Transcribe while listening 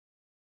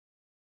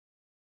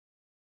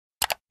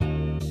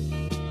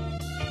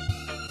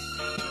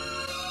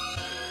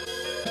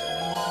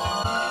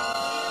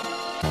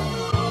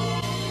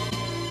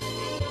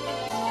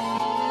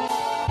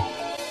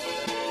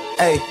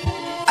Hey,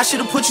 I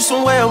should've put you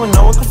somewhere where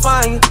no one can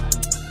find you.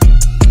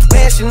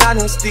 Mansion out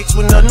in the sticks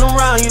with nothing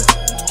around you.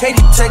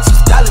 Katy, Texas,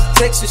 Dallas,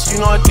 Texas, you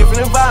know, a different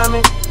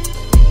environment.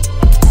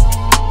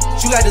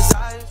 You got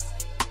desires,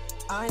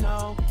 I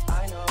know.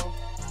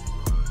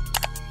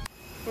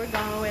 We're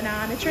going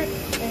on a trip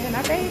in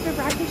our favorite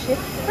rocket ship,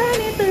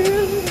 running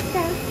through the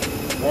sky,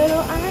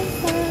 little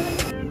Einstein.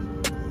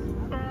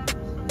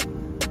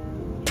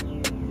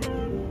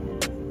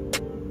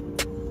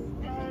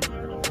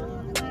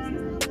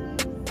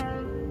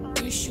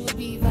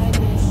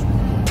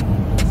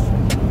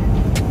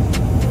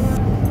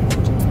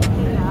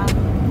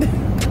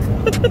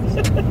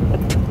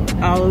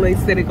 Always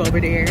sitting over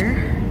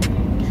there.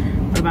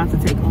 We're about to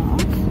take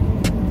off.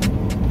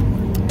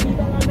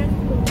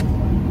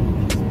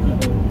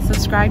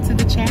 Subscribe to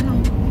the channel.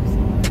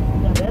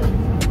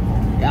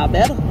 Y'all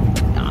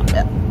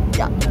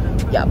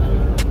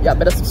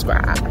better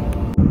subscribe.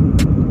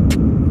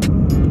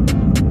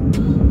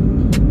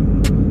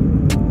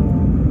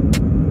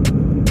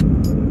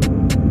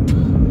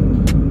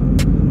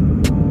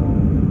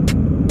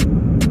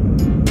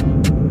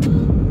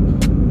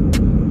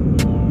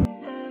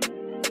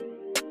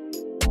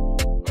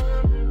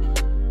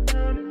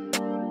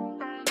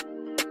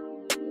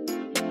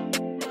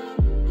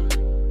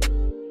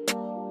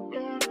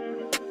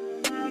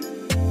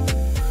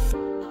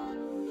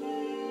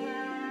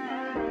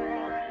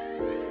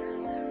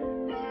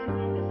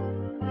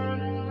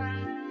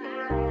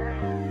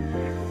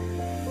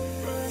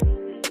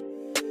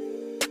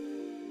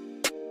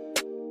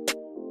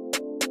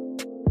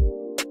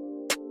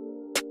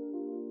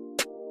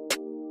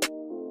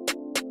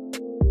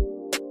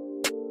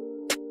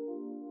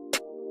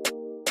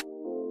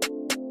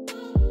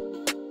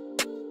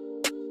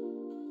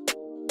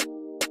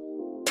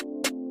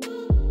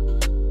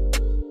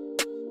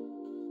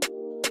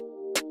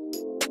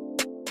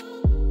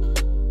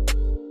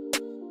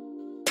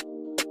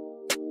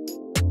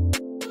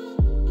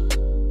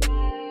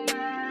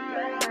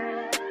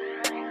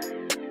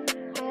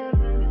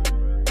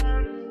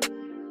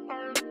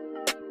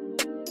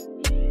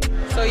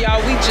 So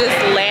y'all, we just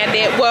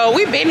landed. Well,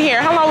 we've been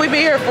here. How long we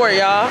been here for,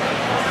 y'all?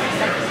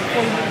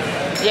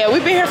 Yeah,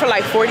 we've been here for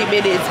like 40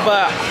 minutes,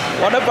 but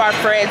one of our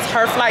friends,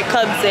 her flight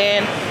comes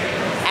in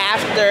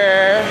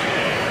after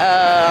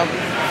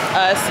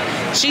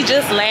us. She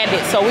just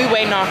landed, so we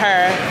waiting on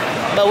her,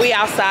 but we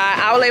outside.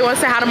 I would want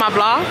to say hi to my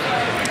vlog.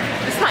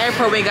 This is my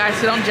airport wig, guys,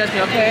 so don't judge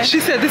me, okay? She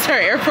said this is her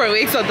airport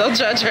wig, so don't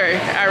judge her.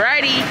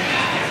 Alrighty.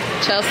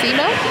 Chelsea,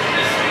 no?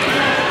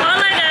 Oh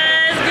my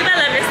gosh, viva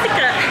la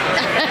mystica.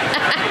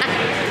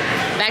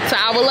 Back to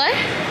Awole.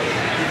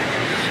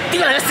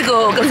 Let's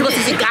go. Let's go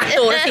see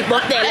gato. Let's see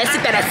bote. Let's see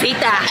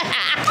terracita.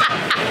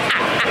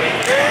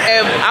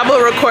 And I'm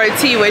gonna record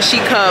T when she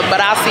come, but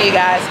I'll see you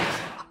guys.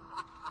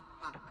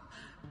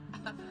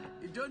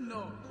 You don't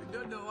know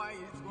why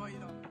it's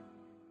going on.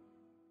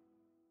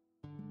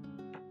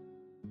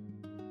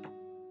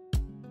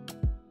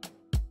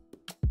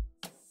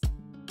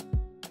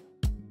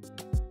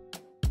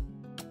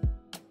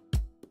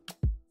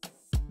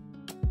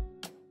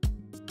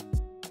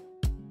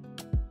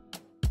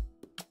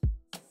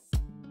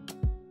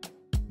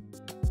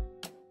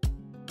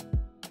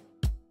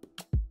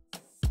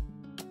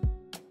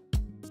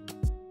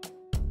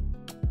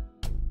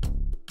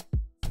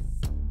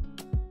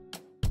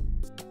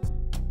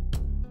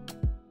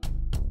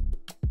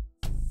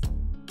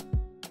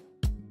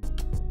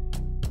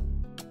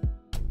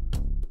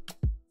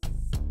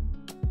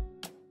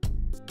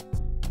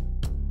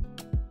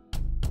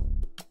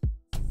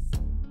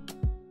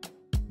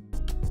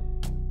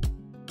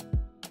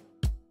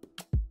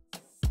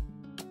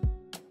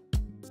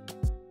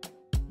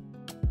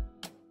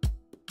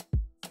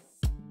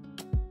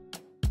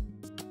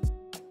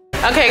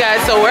 Okay guys,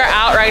 so we're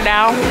out right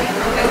now.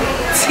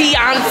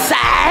 Fiance.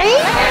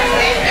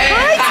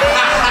 Hi,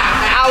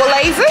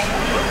 Awole.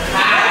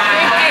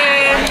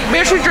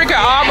 Bitch, we drinking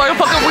all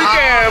motherfucking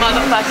weekend.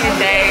 Motherfucking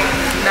day,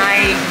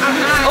 night.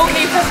 Oh,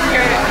 can you press my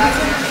hair?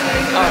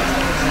 Oh,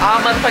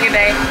 all motherfucking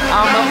day,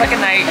 all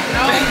motherfucking night.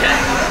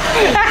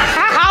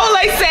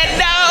 Awole said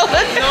no.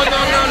 No,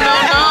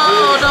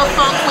 don't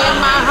fuck with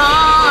my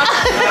heart.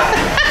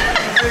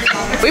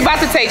 We about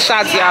to take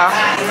shots, y'all.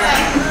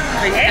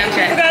 Bro,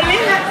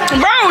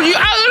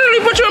 I literally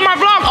put you in my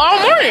vlog all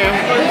morning.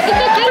 What are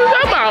you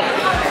talking about?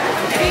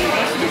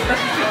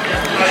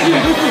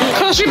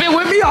 Cause she been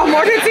with me all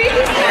morning, T?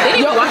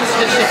 Yo, watch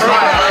this shit for a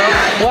while.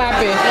 What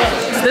happened?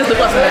 This is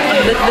what's on.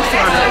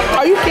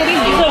 Are you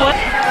kidding me?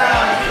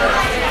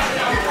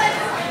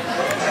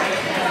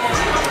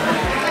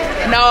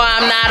 No,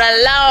 I'm not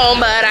alone,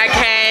 but I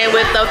came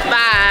with the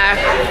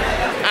fire.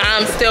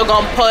 I'm still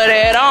gonna put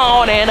it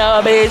on and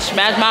a bitch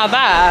match my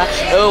vibe.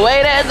 The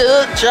way that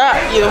the drop,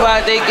 you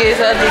might think it's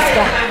up the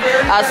sky.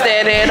 I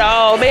said it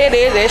all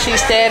minutes and she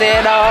said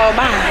it all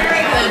mine.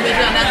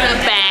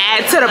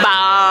 Bad to the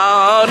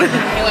bone.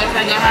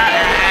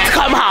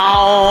 Come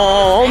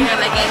home.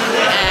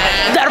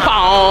 To the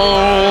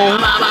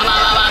phone.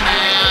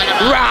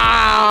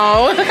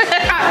 Round.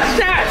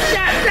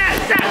 Shot.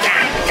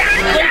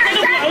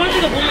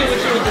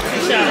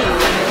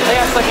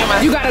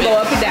 You gotta go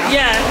up and down.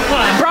 Yeah,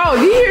 come on. Bro,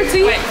 you hear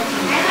T? Wait.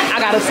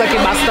 I gotta suck in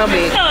my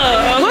stomach. Oh,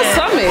 okay. What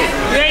stomach?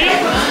 Ready?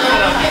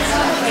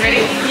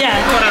 Ready? Yeah.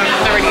 Hold on.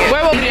 I'm ready.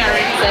 Where will we be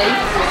ready? Steady.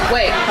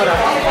 Wait, hold on.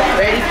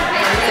 Ready?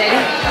 Steady.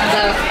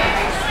 Go.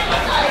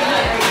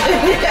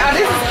 Oh,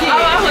 this is cute. Oh,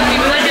 I was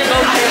even let it go.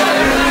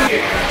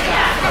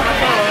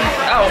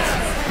 Oh.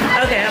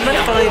 Okay, I'm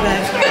gonna follow you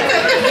back.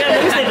 Yeah,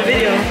 let me take the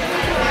video.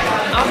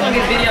 I'm gonna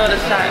get video of the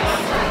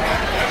shots.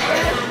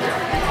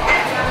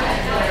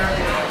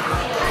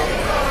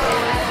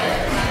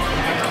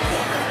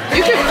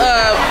 You can,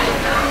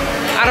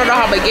 I don't know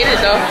how to get it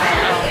though.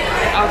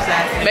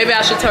 Outside. Maybe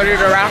I should turn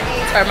it around.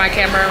 Turn my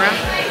camera around.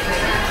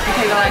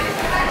 Okay, go like.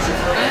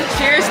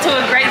 Cheers to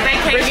a great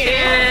vacation.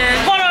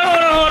 Hold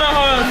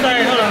on.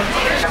 Sorry, hold on.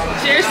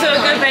 Cheers to a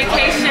good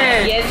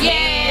vacation. Yes.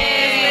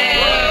 Yay!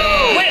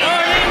 Wait,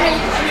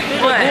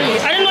 what?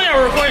 I didn't know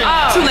y'all were recording.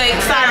 Oh. Too late.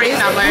 Sorry.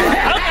 Okay,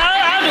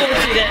 I'll do what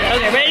you did.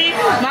 Okay, ready?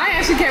 Mine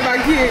actually came out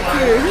cute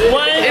too.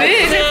 1, 2,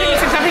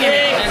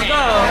 3,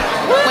 go.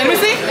 Let me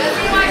see.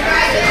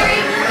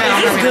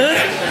 Is this good?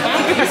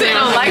 You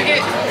don't like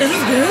it? Is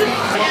this good?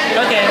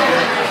 Okay.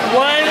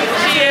 1,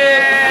 2,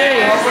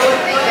 3.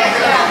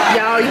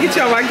 Y'all, you get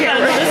you on my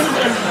camera.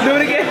 Do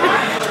it again.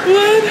 1,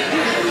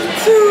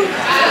 2,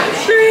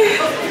 3.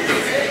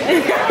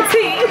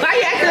 Why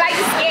you acting like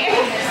you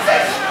scared?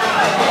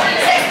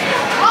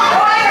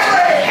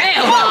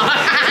 Hell no.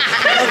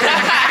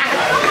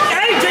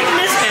 I ain't drinking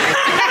this.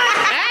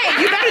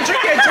 Hey, you better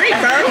drink your drink,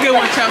 bro. Good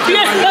one, Chuck.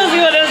 Yes, that was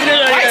good.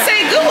 Why you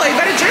say good one? You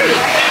better drink.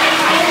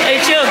 Hey,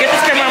 chill. Get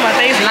this camera on my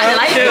face, bro.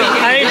 Chill.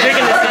 I ain't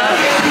drinking this stuff.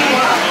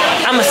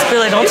 I'ma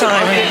spill it. Don't tell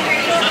Irene.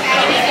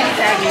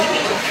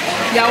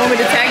 Y'all want me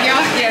to tag y'all?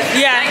 Yes.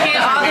 Yeah.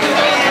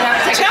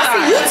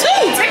 Chelsea, you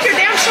too. Take your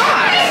damn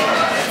shot.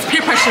 It's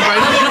peer pressure, bro.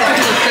 You don't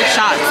take quick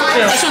shots.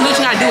 That's what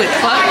you gotta do it.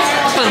 Fuck.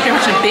 Fuck peer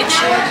pressure, bitch.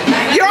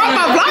 You're on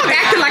my vlog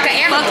acting like an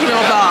animal. Fuck you, no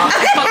dog.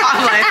 Fuck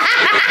off, like.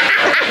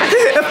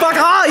 Fuck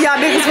all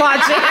y'all niggas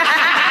watching.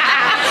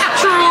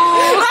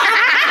 True.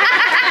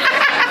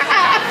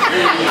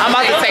 I'm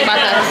about to take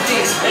my time.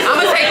 I'm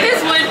gonna take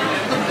this one.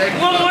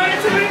 One more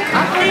to me.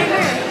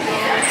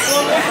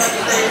 One more.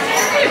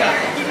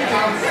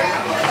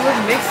 I was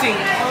mixing.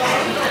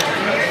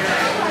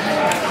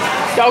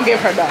 Don't give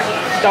her that.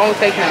 Don't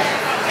take that.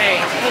 Hey.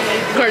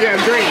 Because you're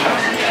green.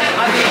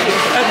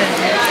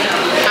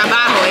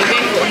 Abajo,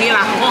 evento, here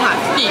la hoja.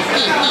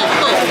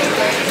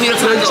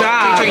 Good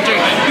job. Drink.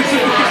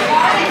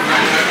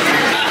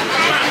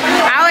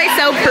 Always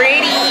so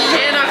pretty.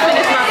 And I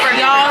finished my first.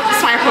 Y'all, this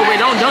is my airport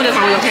wig. Don't this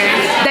on me, okay?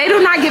 They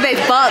do not give a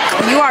fuck.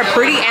 You are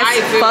pretty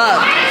as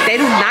fuck. They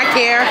do not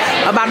care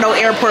about no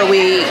airport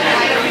wig.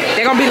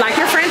 They're gonna be like,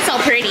 your friend's so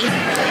pretty.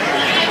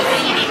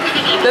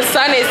 The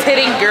sun is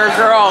hitting your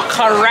girl.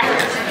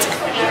 Correct.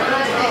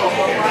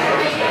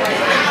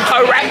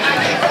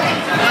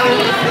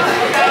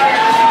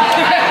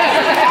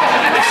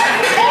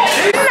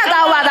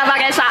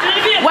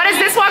 What is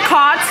this one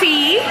called?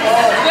 T?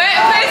 Wet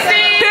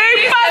pussy.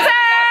 Big pussy.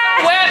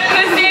 Wet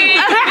pussy.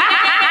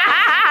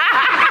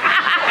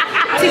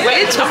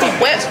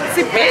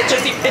 Bitch.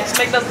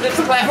 Make those lips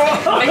clap.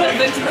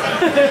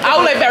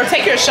 I'll let better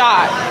take your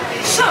shot.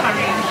 Shut up,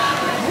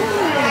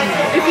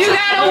 if you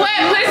got a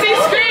wet pussy,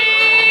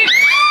 scream.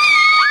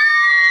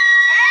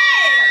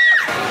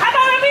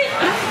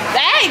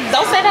 Hey,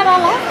 don't say that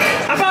out loud.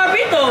 I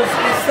probably beat those.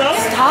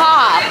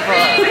 Stop.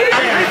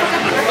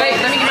 Wait,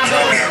 let me get my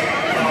phone.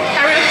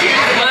 Hurry up.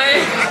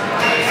 1,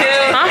 2.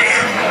 Huh?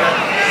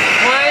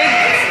 1,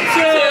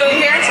 2,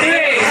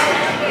 3.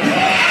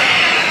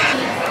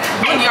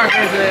 You are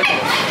very good.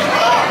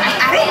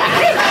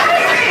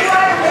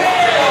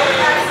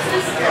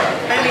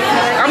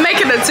 I'm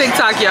making a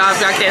TikTok, y'all, if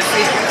y'all can't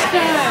see.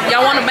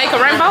 Y'all want to make a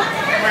rainbow?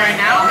 Right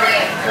now?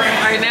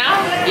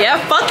 Yeah,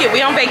 fuck it.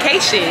 We on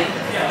vacation.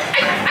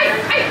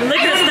 Look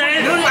at this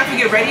thing. You don't have to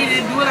get ready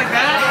to do it like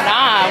that.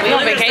 Nah, we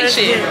on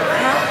vacation.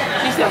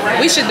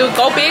 We should do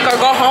go big or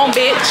go home,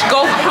 bitch.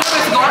 Go.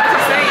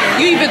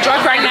 You even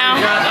drunk right now?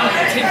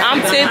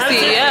 I'm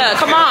tipsy. Yeah,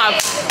 come on.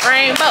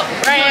 Rainbow.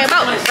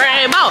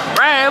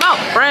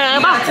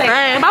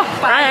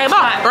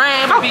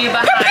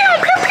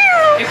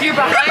 If you're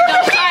behind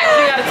those shots,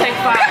 you gotta take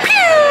 5.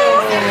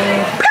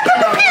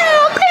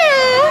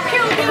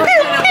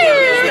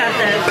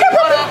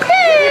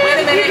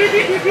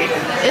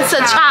 It's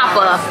a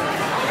chopper.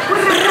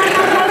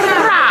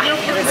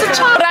 It's a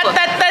chopper.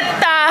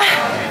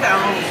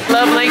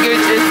 Love language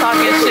is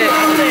talking shit.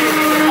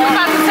 We're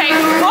about to take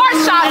 4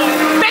 shots,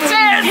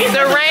 bitches.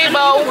 The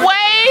rainbow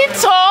way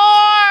tour.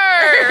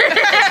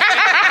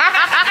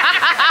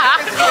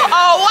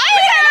 Oh,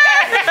 wait.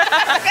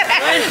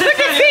 Look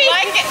at me.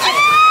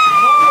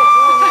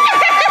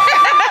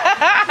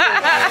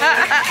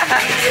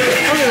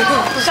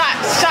 Shot.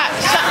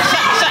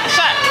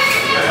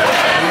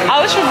 I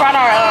wish we brought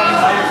our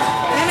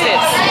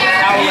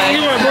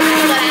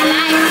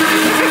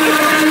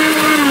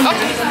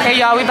Hey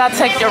y'all, we about to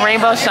take the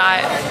rainbow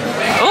shot.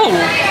 Ooh.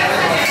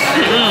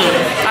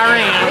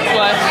 Irene.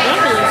 What?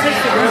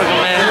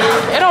 Man.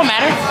 It don't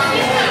matter.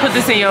 put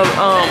this in your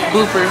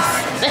bloopers.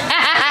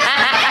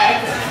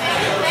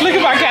 Look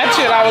at my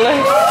caption. I was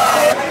like,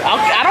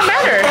 I don't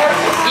matter.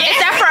 Is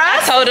that for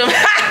us? I told him.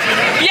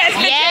 Yes,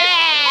 bitch.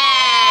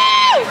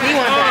 Yeah. We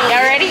want that.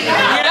 Y'all ready?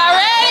 Y'all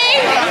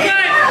ready?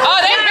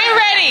 Oh, they've been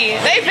ready.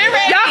 They've been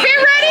ready. Y'all been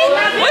ready?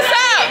 What's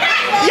up?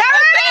 Y'all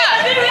ready?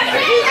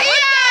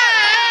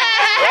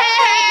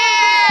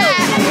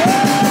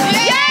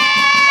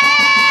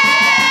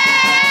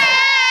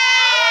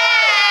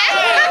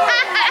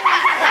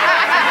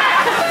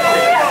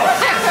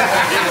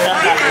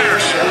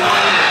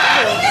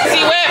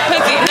 See what?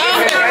 Pussy. No.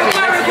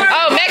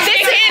 Oh,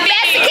 Mexican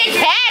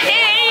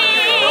candy.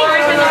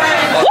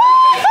 Woo!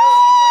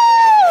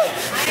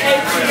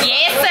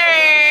 Yes, sir.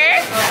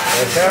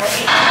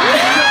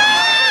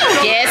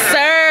 Yes,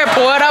 sir.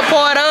 Pour it up,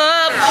 pour it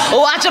up.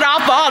 Watch it all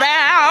fall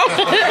down.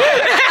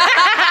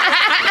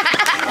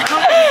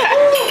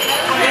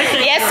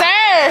 Yes,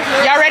 sir.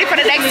 Y'all ready for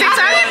the next TikTok?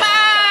 Arriba.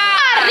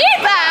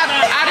 Arriba.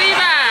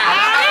 Arriba.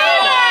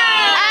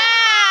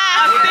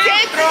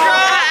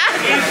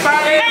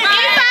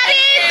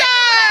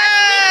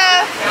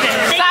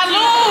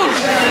 Salud.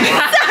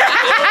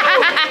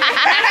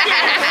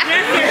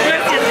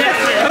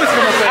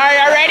 Are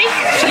y'all ready?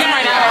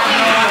 Right now.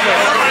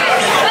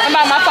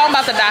 My phone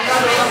about to die.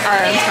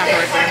 Alright, I'm stopping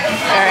right there.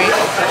 Alright.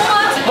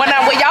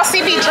 When y'all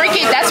see me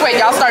drinking, that's when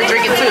y'all start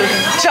drinking too.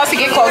 Chelsea,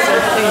 get closer.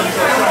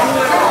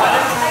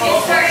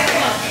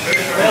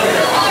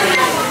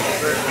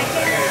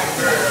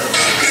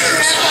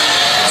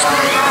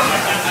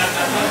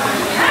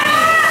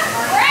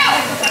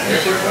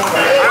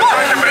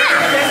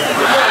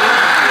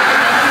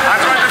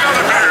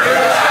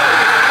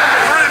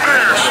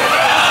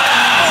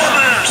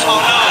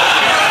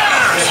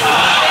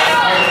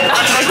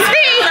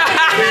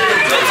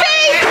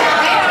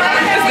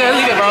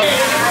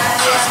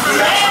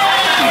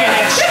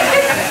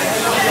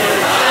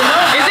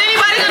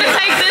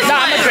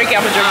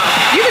 I'm gonna drink it.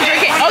 You can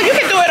drink it. Oh, you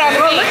can do it on the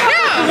tea.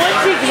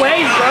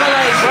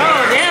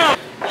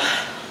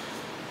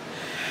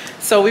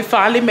 So we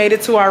finally made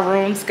it to our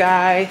rooms,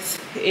 guys.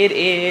 It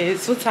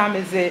is, what time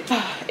is it?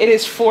 It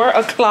is 4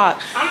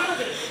 o'clock.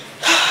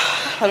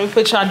 Let me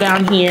put y'all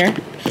down here.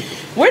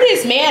 Where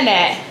this man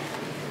at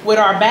with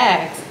our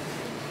bags?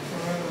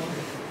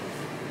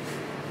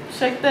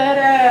 Check that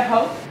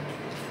out.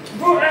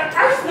 Bro, I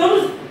just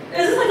noticed,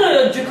 is this like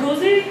a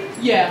jacuzzi?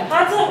 Yeah.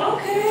 Hot tub,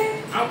 okay.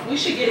 We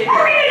should get it.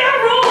 Oh, we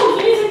got rolls.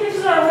 We need to take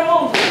pictures of our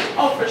rolls.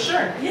 Oh, for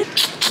sure. Yeah.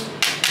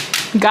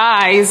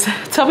 Guys,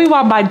 tell me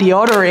why my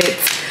deodorant.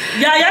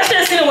 Yeah, y'all should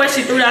have seen the way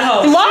she threw that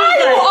hoe. Why are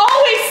you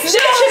always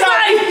snitching on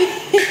me?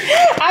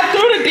 I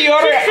threw the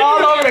deodorant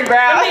all over the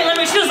ground. Let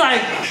me, she was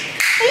like.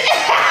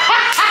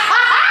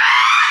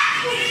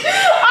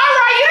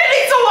 Alright, you didn't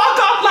need to walk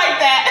off like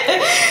that.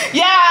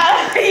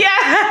 Yeah,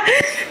 yeah.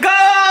 Go,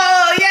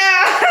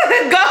 yeah.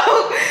 Go.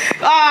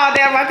 Oh,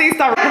 damn, my thing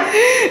stopped.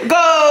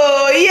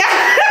 Go,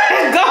 yeah.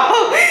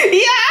 Go,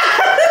 yeah.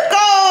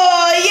 Go,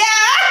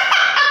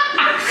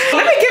 yeah.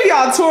 Let me give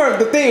y'all a tour of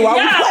the thing while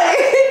we play.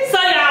 So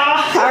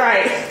y'all.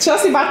 Alright,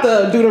 Chelsea about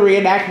to do the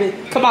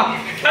reenactment. Come on.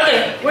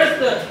 Okay, where's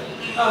the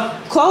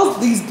close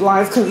these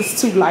blinds because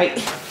it's too light.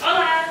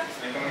 Hola.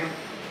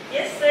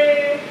 Yes,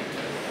 sir.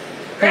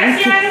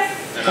 Gracias.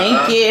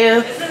 Thank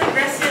you. Is it a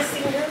gracias,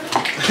 senor?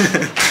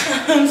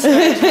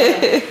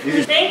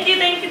 Thank you,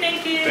 thank you,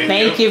 thank you.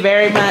 Thank you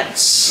very much.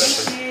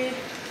 Thank you.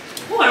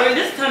 Oh, I mean,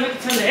 this time we can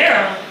turn the air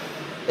on.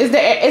 Is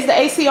the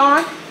AC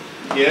on?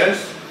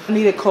 Yes. I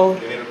need it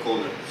cold. You need it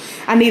colder.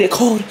 I need it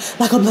cold,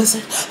 like a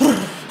blizzard.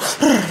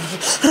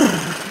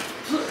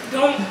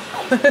 Don't.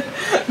 Let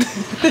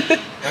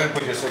me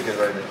put your ticket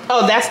right there.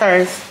 Oh, that's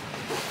hers.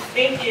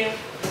 Thank you.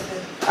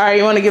 All right,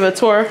 you want to give a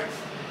tour?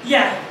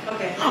 Yeah,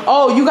 okay.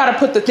 Oh, you got to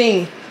put the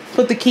thing.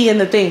 Put the key in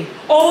the thing.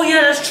 Oh,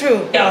 yeah, that's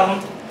true.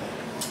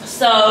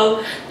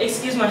 So,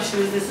 excuse my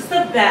shoes. This is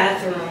the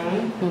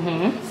bathroom.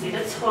 Mm-hmm. See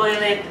the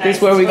toilet. This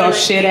is where we gonna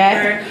shit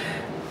at.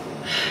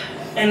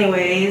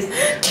 Anyways,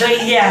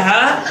 but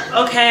yeah,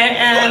 okay,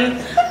 and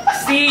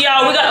see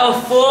y'all, we got a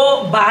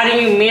full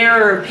body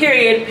mirror,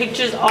 period,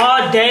 pictures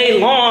all day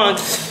long.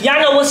 Y'all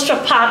know what's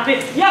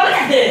poppin'. Y'all look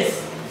at this.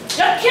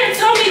 Y'all can't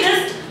tell me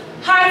this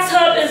hot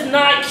tub is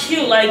not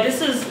cute. Like, this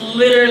is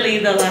literally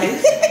the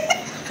life.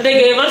 They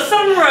gave us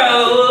some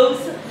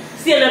robes.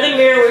 See, another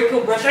mirror where we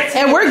could brush our teeth.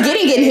 And we're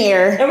getting in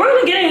here. And we're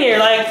gonna get in here,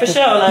 like, for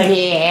sure. Like,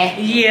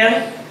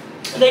 yeah.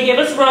 They give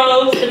us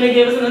robes, and they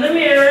give us another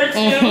mirror,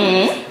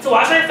 too. To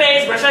wash our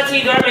face, brush our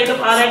teeth, do our makeup,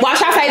 all that.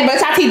 Wash our face,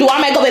 brush our teeth, do our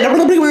makeup. We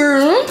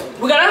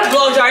got our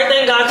blow jar,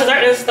 thank God, because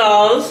our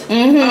installs.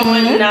 And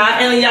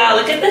y'all,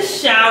 look at the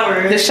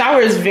shower. The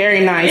shower is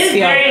very nice. It's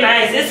very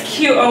nice. It's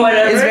cute or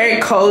whatever. It's very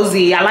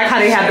cozy. I like how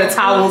they have the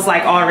towels,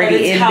 like,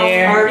 already in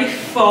there. Already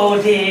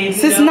folded.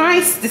 This is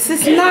nice. This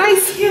is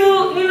nice.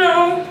 Cute, you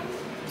know.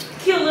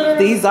 Cute little.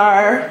 These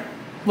are,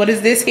 what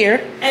is this here?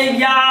 And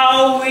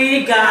y'all,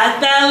 we got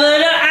that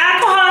little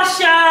alcohol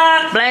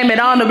shot. Blame it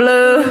on the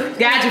blue.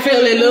 Got you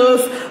feeling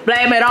loose.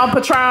 Blame it on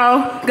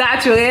Patron.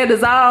 Got you in the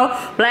zone.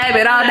 Blame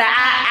it on the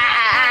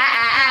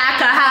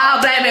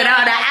alcohol. Blame it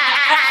on the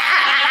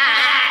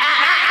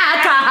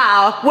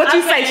don't. What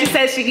you say? She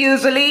said she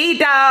usually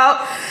don't.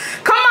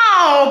 Come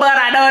on, but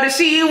I know that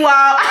she won't.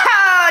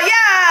 Oh,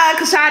 yeah,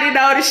 cause Shawty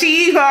know that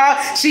she won't.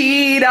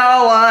 She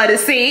don't want to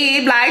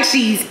seem like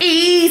she's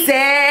easy.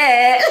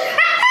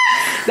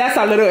 That's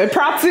our little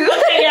impromptu.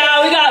 Okay,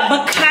 y'all, we got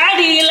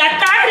Bacardi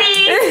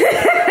Latari.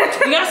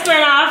 We got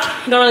Smirnoff.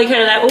 Don't really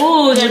care that.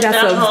 Ooh, we got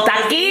some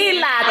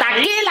tequila,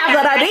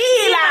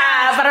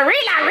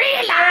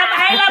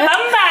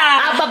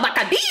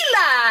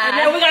 and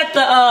then we got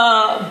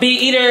the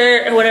Bee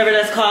Eater or whatever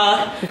that's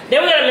called.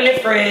 Then we got a mini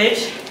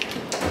fridge.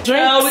 We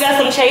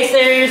got some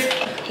chasers.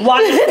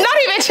 Not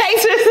even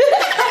chasers.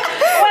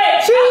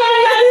 Wait, this is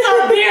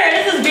beer.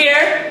 This is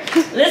beer.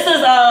 This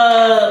is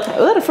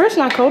oh, the fridge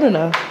not cold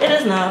enough. It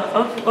is not.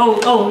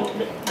 Oh,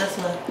 that's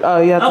what.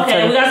 Oh yeah.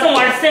 Okay, we got some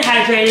water to stay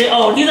hydrated.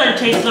 Oh, these are the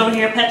chasers over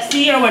here.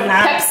 Pepsi or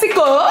whatnot.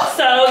 PepsiCo.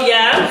 So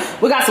yeah.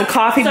 We got some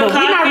coffee, but we're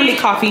not really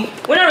coffee.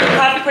 We're not really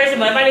coffee person,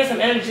 but if I need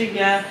some energy,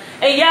 yeah.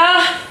 And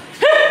yeah.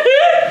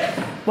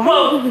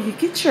 Whoa, you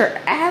get your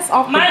ass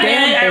off my the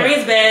damn bed,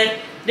 Irene's bed.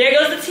 There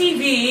goes the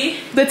TV.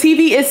 The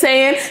TV is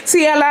saying,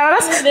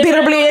 CLRs,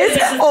 bitter bliss,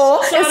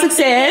 or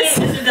success.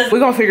 We're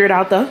gonna figure it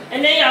out though.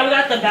 And then y'all, we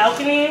got the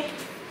balcony.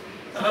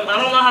 I don't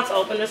know how to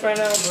open this right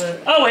now,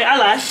 but oh wait, I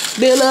lied.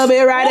 Be a little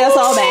bit right there,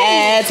 so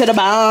bad to the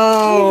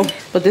bone.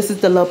 But this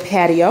is the little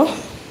patio,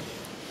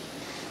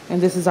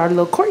 and this is our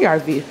little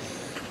courtyard view.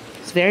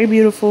 It's very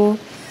beautiful,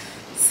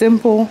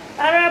 simple.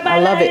 I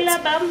love it.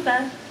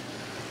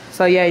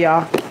 So yeah,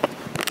 y'all.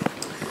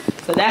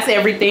 So that's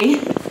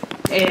everything.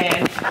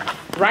 And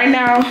right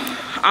now,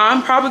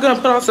 I'm probably gonna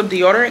put on some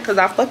deodorant because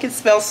I fucking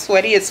smell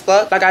sweaty as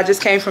fuck. Like I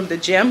just came from the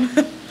gym.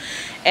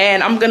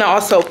 And I'm gonna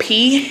also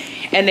pee.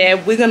 And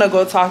then we're gonna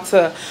go talk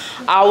to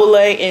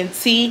Aule and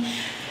T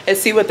and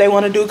see what they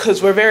wanna do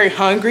because we're very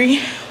hungry.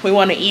 We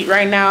wanna eat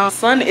right now.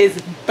 Sun is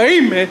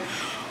beaming.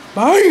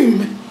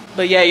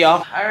 But yeah,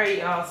 y'all. All right,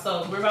 y'all,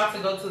 so we're about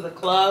to go to the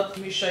club. Let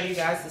me show you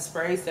guys the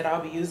sprays that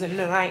I'll be using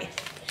tonight.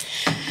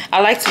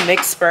 I like to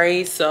mix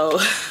sprays, so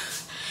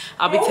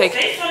I'll be taking.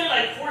 They told me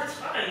like 4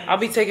 times. I'll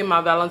be taking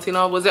my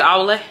Valentino. Was it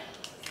Aule?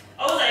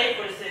 Oh, it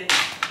was 846.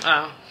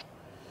 Oh.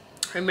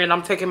 And then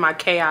I'm taking my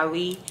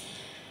KILE.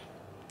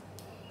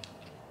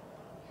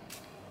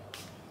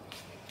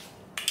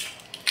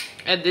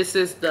 And this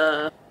is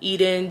the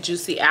Eden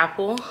Juicy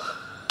Apple.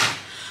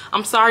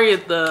 I'm sorry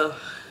if the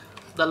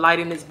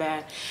lighting is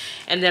bad.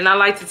 And then I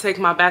like to take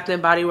my Bath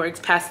 & Body Works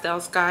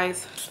Pastel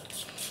Skies.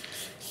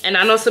 And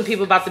I know some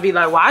people about to be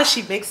like, why is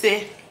she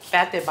mixing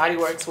Bath & Body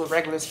Works with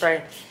regular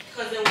spray?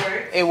 Because it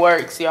works. It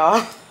works,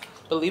 y'all.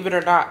 Believe it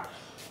or not.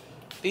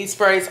 These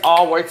sprays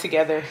all work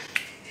together.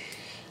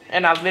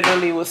 And I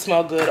literally will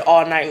smell good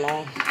all night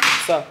long.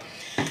 So,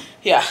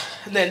 yeah.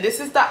 And then this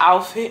is the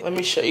outfit. Let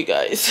me show you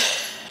guys.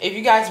 If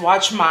you guys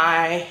watch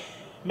my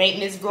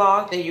maintenance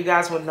vlog, then you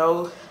guys will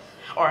know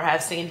or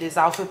have seen this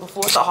outfit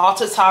before. It's a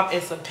halter top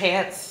and some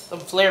pants, some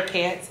flare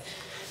pants.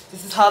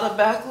 This is how the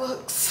back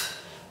looks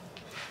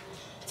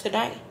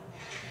tonight.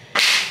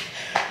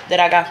 That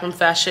I got from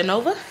Fashion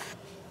Nova.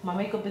 My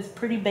makeup is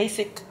pretty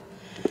basic.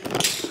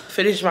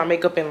 Finished my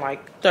makeup in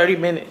like 30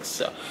 minutes.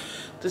 So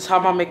this is how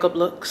my makeup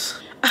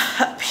looks.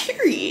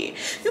 Period.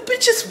 You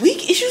bitches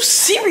weak. Is you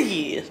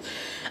serious?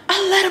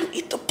 I let him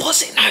eat the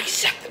pussy. Not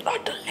exactly,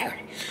 not the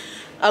Larry.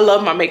 I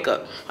love my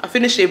makeup. I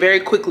finished it very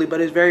quickly,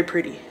 but it's very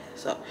pretty.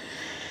 So,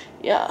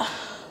 yeah.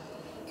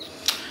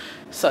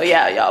 So,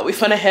 yeah, y'all. We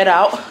finna head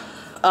out.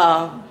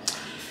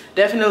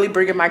 Definitely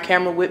bringing my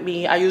camera with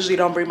me. I usually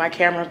don't bring my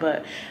camera,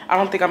 but I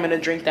don't think I'm gonna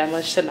drink that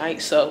much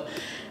tonight. So,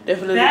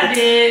 definitely. That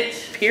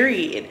bitch.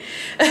 Period.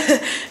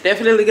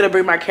 Definitely gonna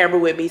bring my camera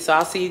with me. So,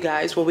 I'll see you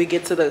guys when we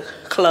get to the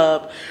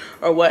club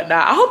or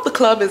whatnot. I hope the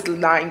club is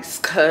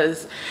nice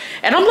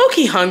and I'm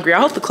low-key hungry. I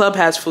hope the club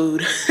has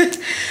food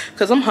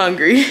because I'm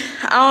hungry.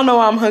 I don't know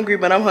why I'm hungry,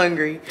 but I'm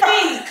hungry.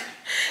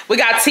 We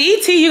got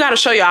T. T, you gotta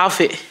show your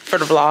outfit for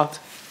the vlog.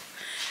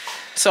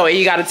 So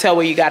you gotta tell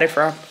where you got it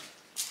from.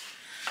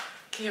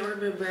 Can't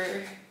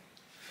remember.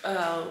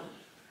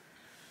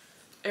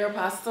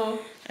 Aeropostale.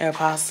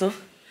 Aeropostale.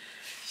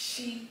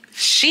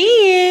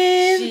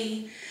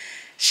 Shein.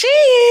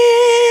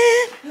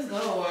 Let's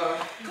go.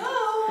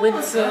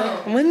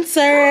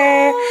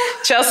 Windsor.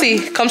 Chelsea,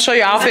 come show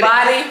your outfit.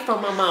 Body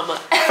from my mama.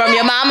 From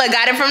your mama.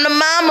 Got it from the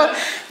mama.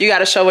 You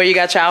gotta show where you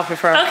got your outfit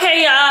from.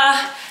 Okay, y'all.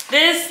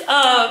 This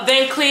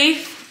Van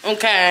Cleef.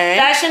 Okay.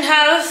 Fashion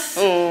House.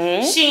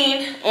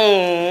 Shein.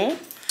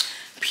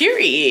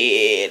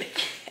 Period.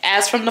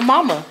 As from the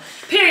mama.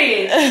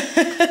 Period.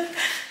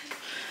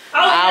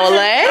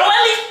 Awale.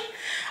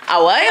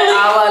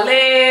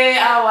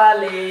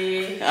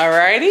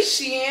 Alrighty.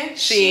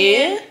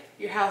 Shein.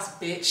 Your house,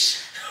 bitch.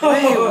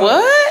 Wait,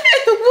 what?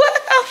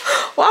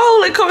 Why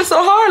are they coming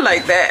so hard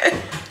like that?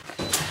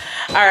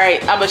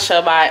 Alright, I'm gonna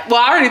show my.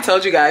 Well, I already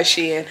told you guys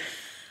Shein.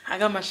 I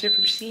got my shit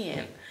from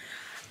Shein.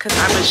 Cause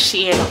I'm a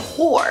Shein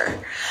whore.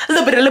 A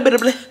little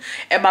bit.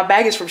 And my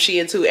bag is from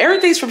Shein too.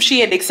 Everything's from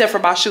Shein except for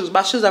my shoes.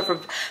 My shoes are from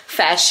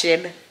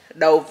Fashion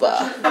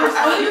Nova. I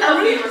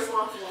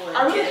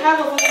really have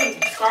a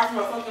fucking scarf in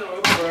my fucking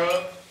room,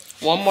 bro.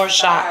 One more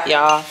shot,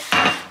 y'all.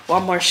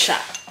 One more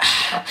shot.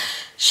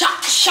 Shot.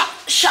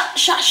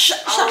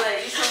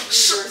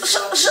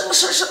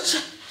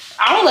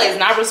 Arla is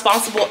not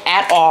responsible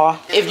at all.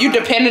 If you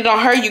depended on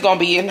her, you gonna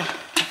be in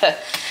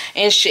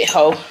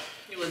shithole.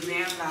 You a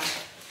damn lie.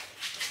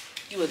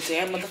 You a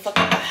damn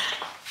motherfucker lie.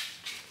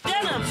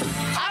 Get him.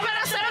 I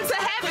better send him to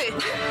heaven.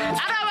 I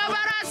don't know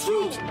about us.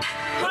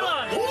 Come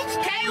on.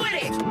 K with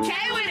it.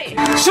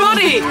 Shoot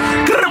it.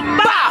 I'm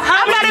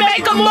about to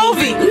make a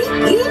movie.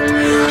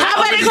 How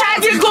about the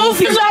Captain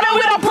Goofy? You know that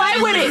we don't play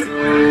with it.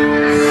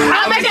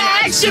 I'll make an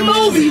action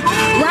movie.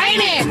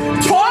 Raining.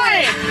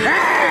 Pouring.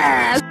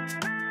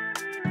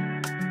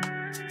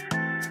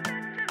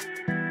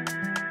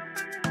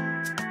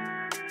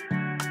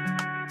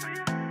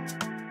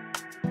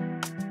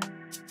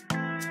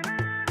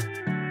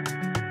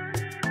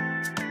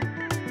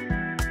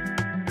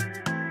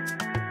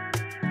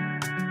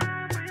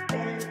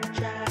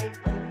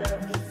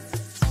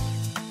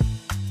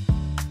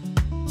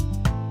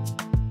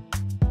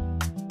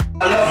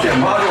 I love them,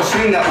 but I don't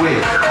swing that way.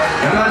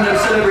 The man them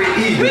celebrate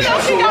Eid, which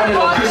I'm still running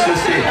on Christmas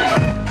Day.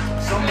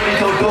 Somebody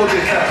told Doja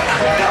Cat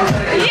that I'm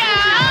trying to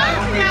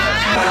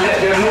and let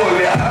them know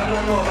it. I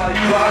don't know about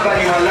you, but I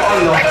value my let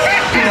on.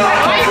 You know, I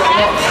come from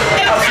up.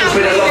 I've just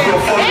been a love your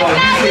fun one.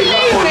 UK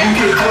rap or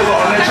UK cover,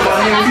 I mention my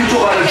name, you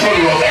talk about the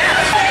genre.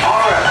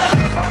 Alright,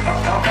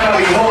 how can I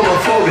be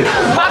homophobic?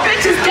 My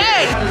bitch is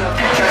gay.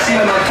 I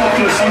see them on top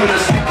of the scene with the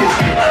stickers.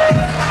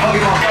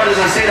 Hugging my brothers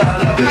and say that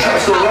I love the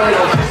trap still running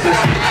on Christmas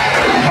Day.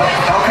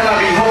 How can I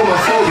be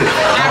homophobic?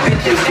 My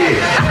bitch is gay.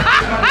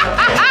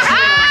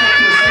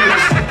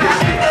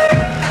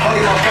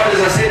 Hugging my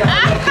brothers and say that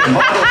I love them.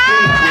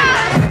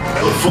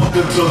 Fucked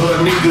up to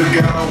her nigga,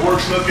 got her work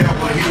snuck out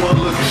when he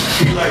wasn't looking.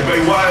 She like,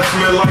 babe, why it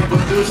smell like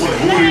but this one?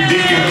 Booty,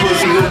 dick, and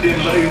pussy, hooked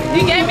in late.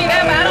 You gave me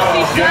that, but I don't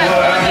see Got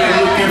her out here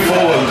looking for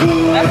a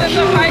good. That's just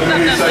the price of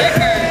the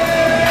liquor.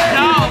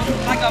 No,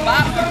 like a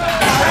bottle.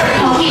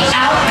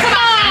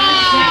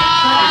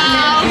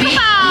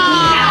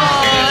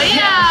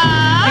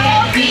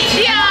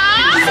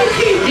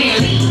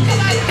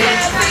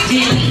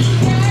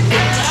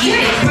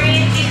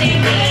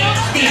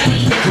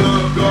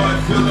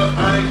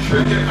 I ain't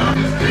tricking, I'm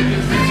just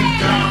taking bitches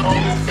down on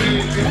the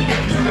scene. If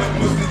you that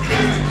pussy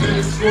clean, then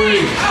it's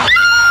scream.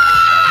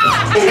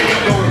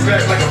 Going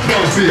back like a pro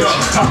bitch.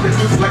 Popping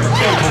pussy like a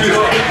pro bitch.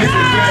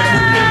 Hitting back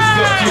with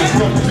stuff to a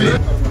pro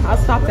bitch. I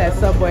stopped at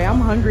Subway. I'm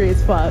hungry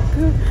as fuck.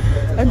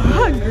 I'm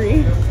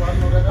hungry.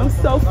 I'm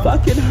so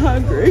fucking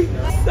hungry.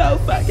 So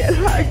fucking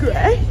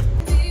hungry.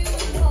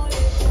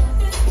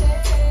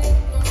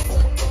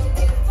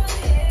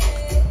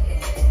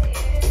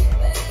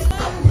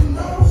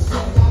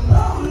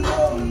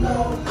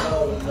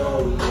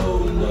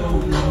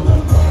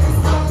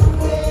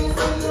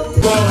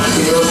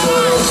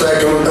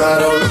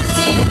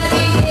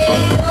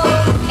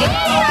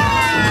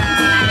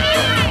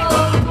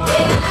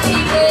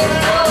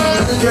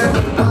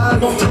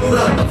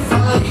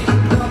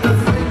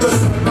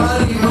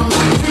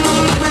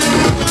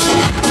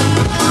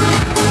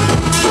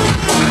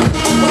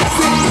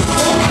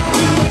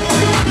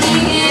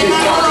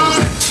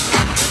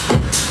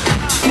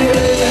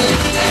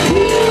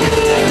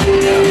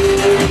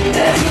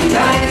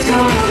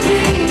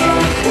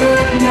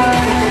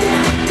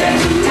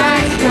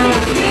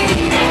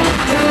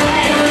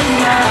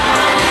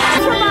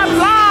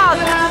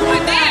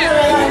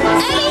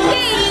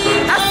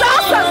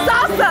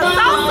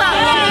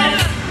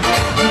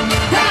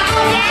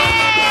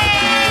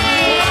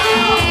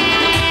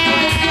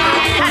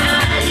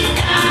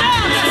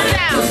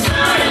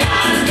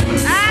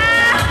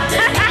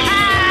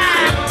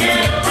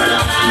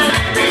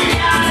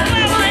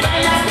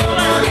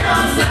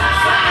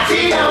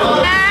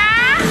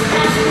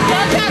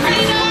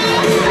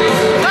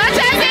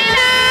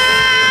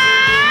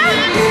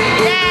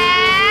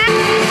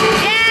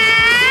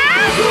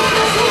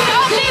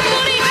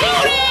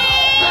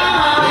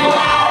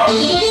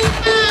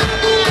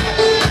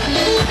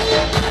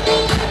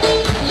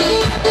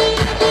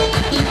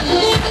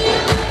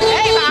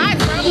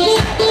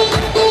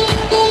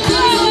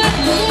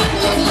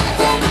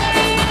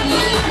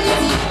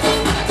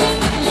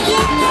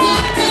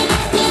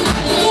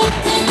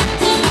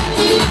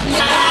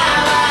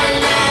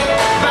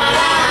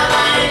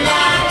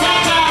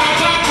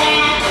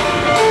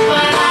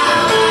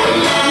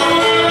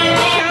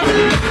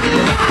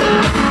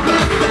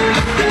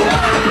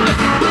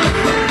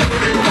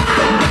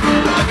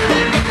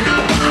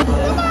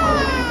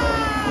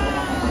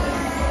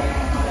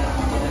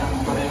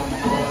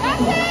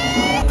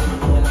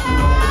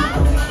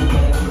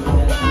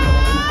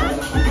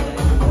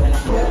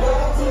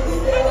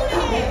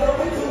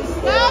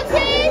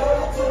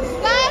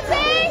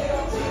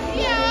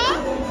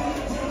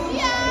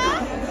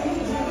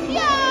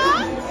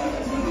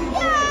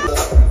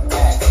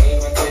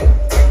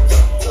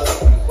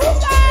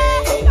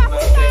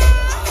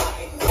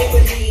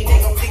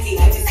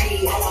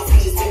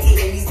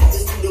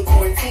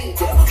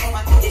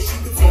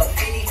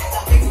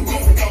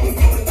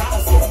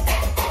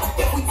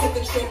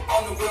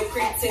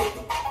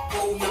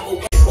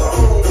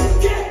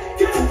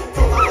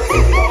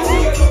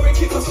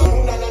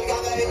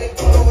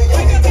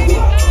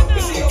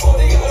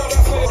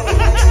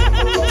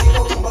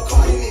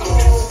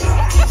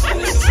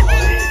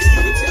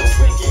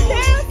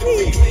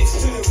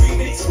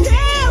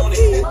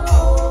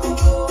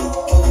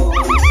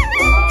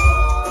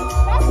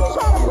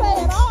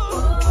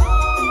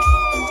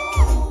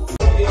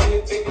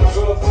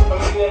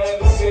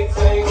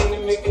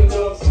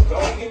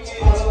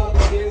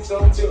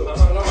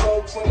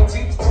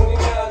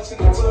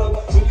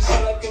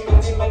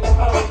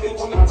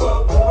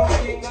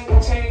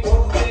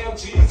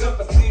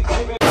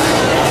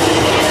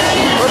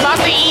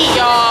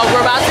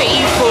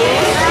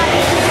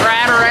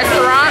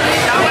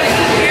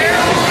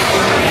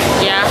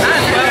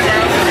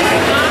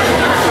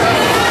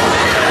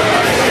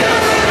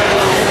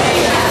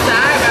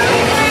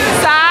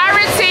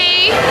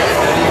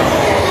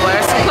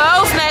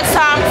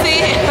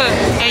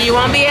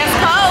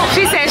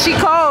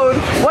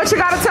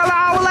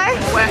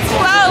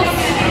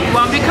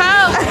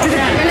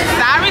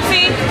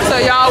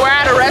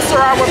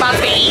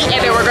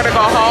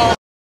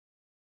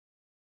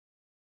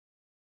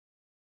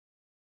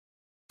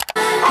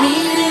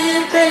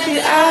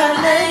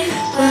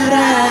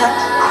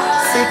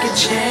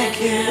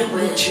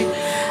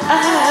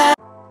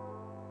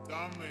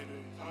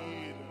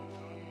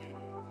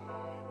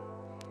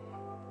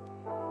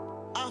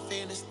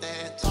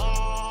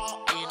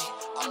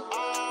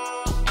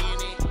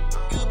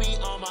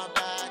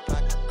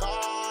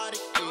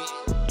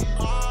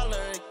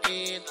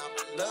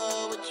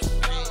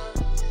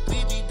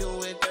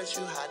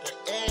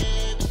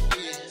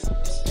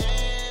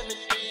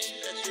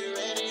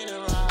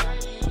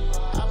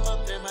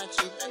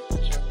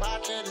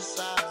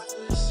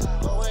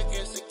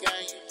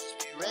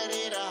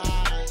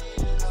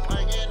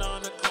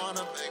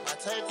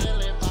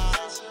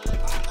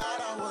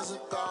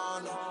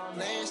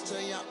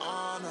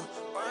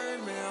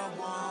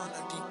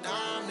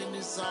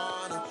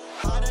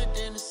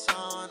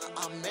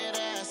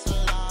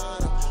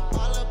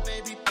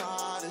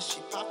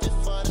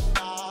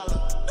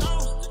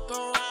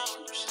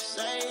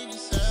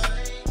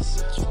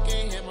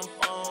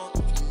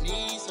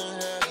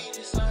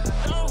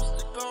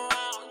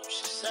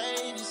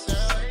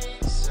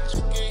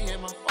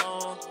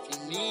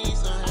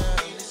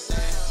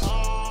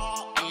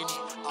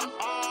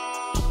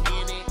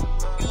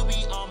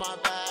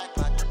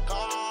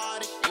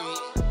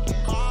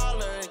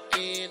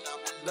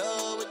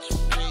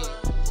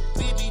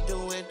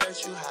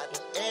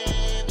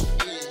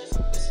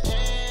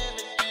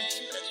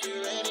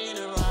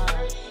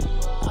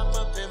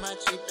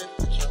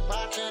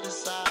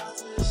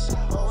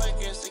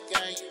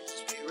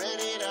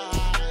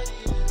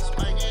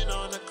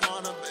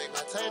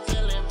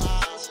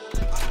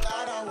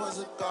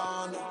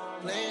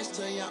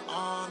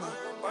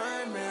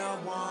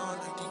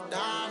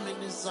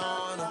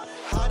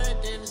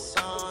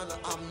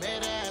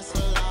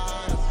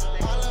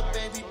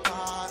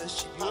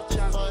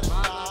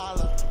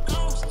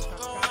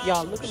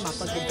 Y'all, look at my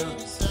fucking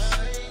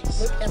dunks.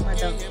 Look at my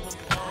dunks.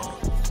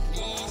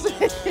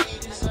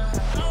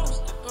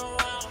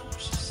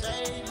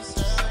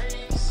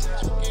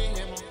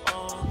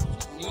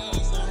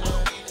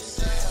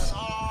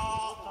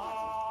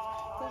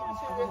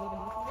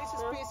 This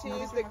species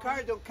is the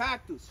cardo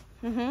cactus,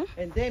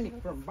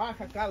 endemic from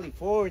Baja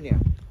California.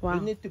 Wow.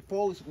 We need to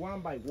pose one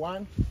by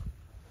one.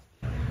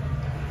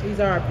 These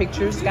are our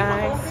pictures,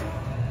 guys.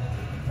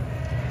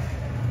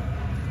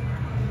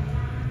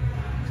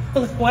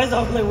 Why is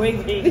all the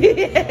waving?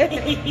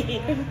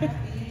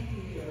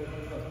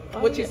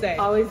 What you say?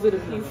 Always do the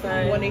peace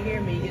sign. You want to hear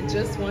me? You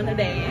just want to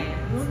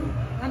dance.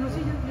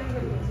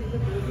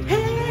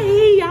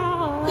 Hey,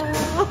 y'all.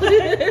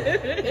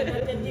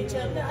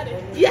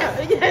 Yeah.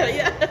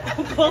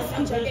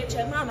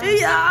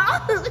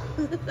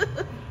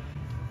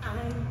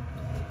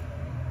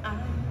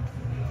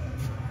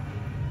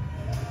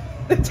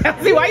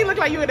 Chelsea, why you look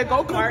like you in a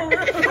go-kart?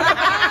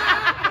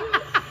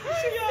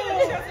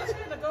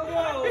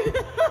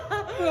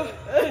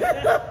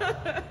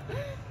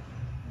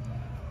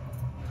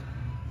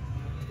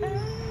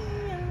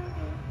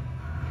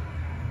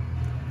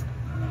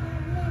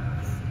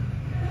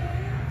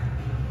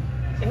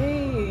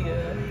 Hey,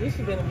 this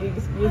should be in a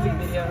music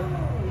video.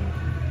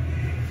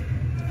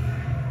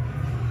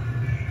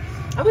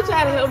 I'm gonna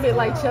try to help it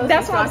like Chelsea.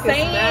 That's what I'm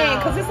saying,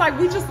 because it's like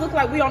we just look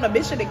like we on a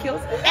mission to kill.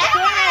 Hey!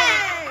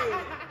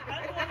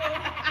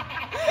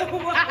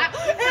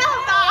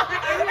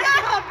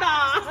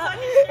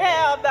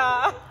 Hell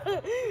no.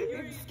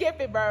 Skip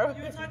it, bro.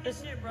 You were talking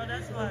shit, bro.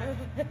 That's why.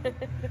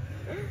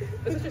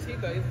 This is just you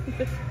guys.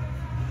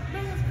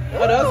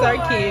 Oh, those are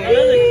kids.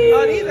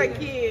 Oh, these are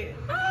kids.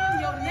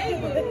 Your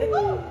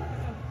neighbor.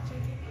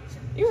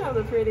 You have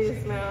the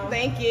prettiest smile.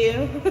 Thank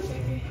you.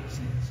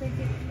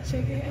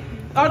 Shake it.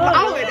 Oh,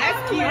 no,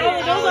 that's cute.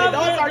 Those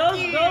are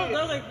cute.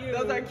 Those are cute.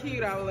 Those are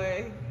cute,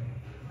 Ole.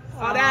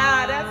 Oh,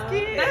 that's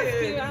cute. That's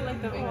cute. I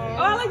like that one. Oh,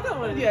 I like that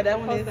one. Yeah, that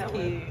one is that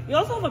cute. You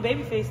also have a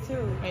baby face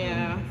too.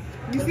 Yeah.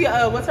 You see,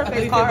 what's her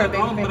face called? Her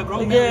baby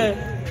face. Yeah.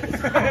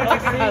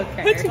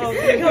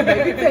 Okay. Her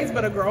baby face,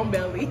 but a grown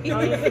belly.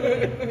 Y'all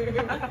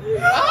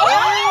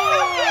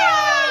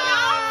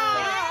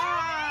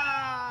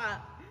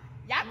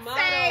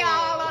say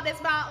all on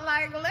this mouth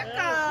like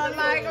liquor,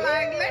 like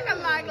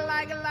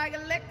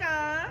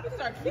liquor.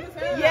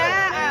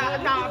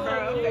 Yeah, nah,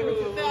 bro.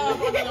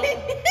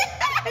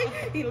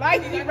 He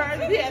likes you, bro.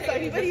 Yeah, so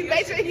he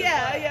makes sure,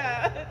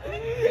 yeah.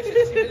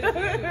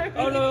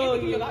 Oh no,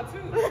 you a lot too.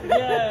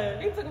 Yeah.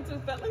 He took him to the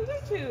fat. Look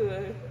at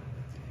you.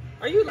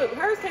 Are you look?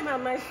 Hers came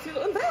out nice too.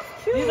 Oh, that's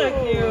cute. These are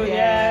cute.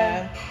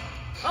 Yeah.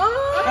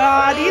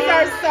 Oh, these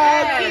are so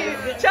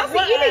cute. Chelsea,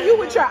 even you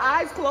with your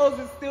eyes closed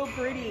is still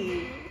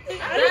pretty.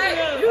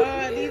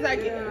 These are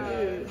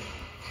cute.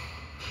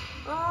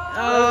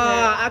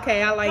 Oh,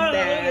 okay, I like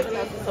that.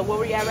 So where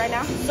we at right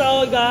now?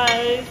 So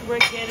guys, we're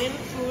getting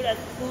food at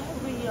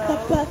Korea.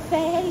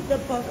 The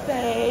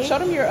buffet. Show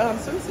them your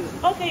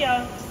swimsuit. Okay,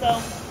 y'all. So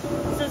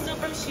swimsuit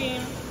from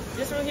Shein.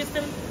 This from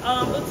Houston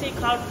boutique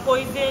called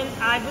Poison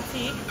Eye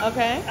Boutique.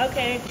 Okay.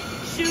 Okay.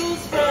 Shoes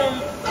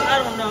from, I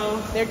don't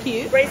know. They're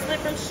cute. Bracelet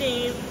from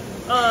Shein.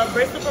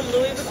 Bracelet from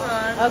Louis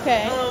Vuitton.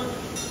 Okay.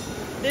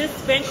 This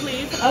Van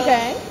Cleef.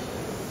 Okay.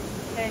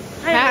 Okay.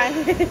 Hi.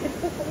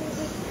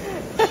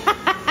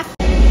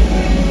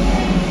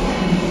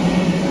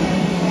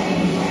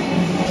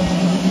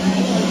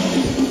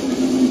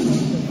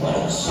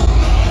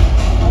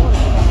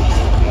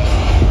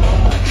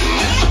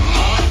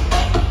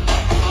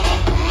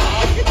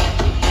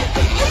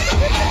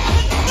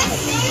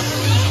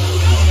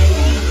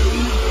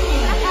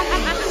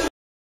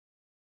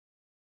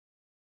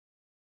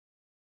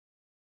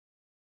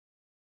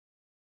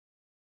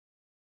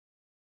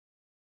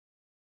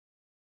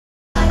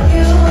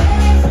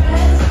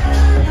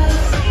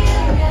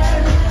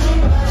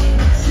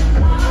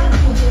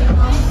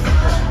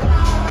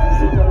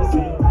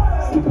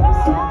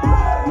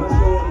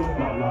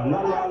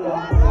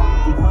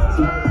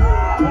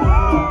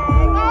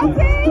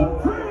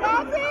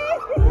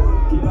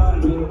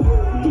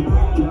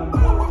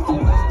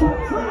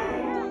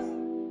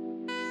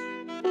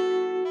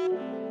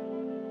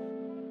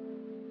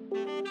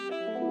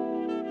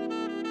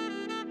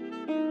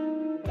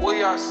 What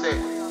y'all say?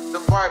 The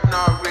vibe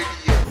not ready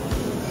yet.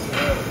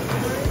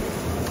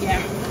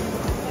 Yeah.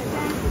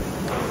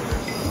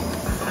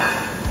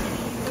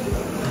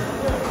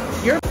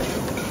 You're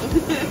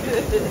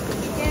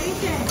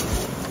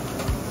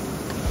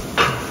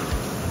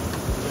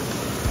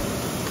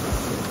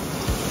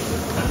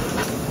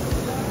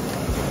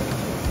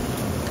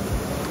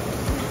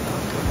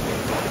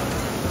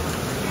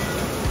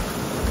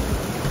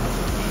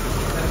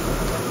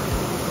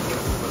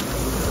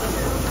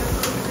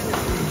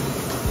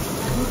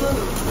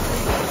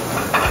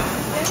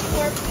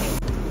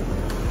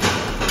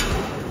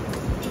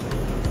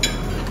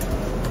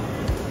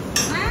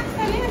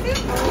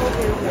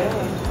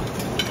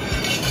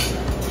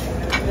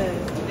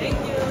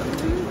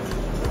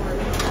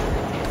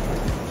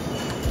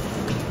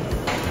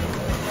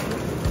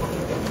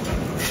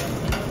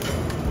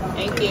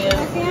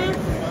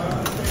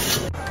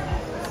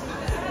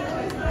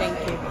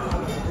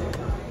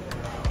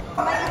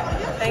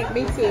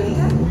Me too.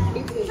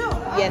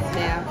 Yes,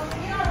 ma'am.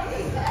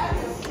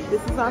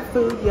 This is our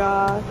food,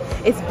 y'all.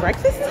 It's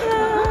breakfast time.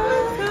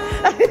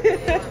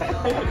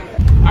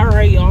 All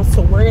right, y'all.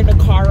 So we're in the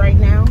car right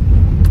now.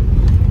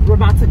 We're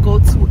about to go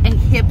to a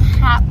hip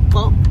hop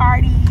boat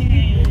party.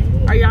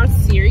 Are y'all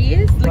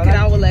serious? Look at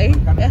our leg.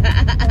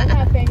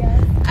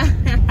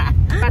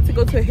 About to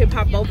go to a hip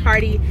hop boat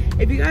party.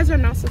 If you guys are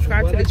not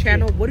subscribed to the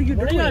channel, what are you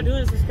doing? What are y'all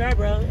doing? Subscribe,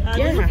 bro. At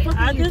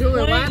this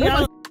point,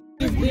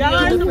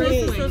 y'all supposed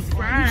to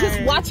subscribe. You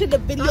just watching the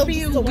video. Stop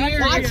being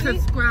weird.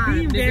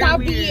 Subscribe. Stop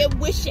being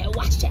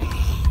wishy-washy.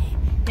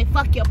 They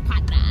fuck your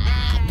partner.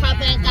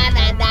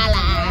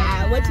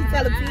 What you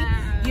telling me?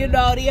 You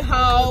know the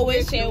whole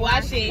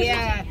wishy-washy.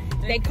 Yeah.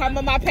 They come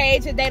on my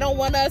page and they don't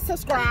want to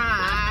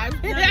subscribe.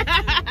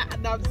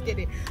 No, I'm just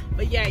kidding.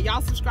 But yeah,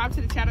 y'all subscribe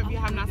to the channel if you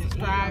have not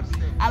subscribed.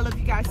 I love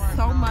you guys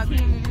so much.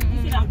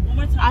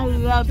 I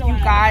love you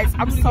guys.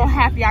 I'm so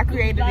happy I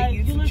created a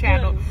YouTube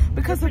channel.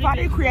 Because if I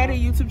didn't create a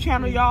YouTube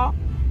channel, y'all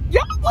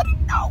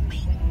wouldn't know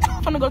me.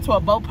 I'm gonna go to a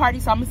boat party,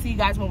 so I'm gonna see you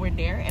guys when we're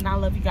there. And I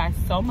love you guys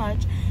so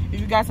much. If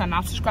you guys are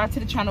not subscribed to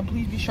the channel,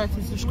 please be sure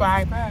to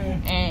subscribe.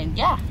 And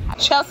yeah,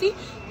 Chelsea,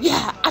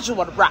 yeah, I just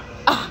want to rock.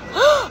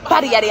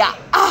 Body yaddy ya.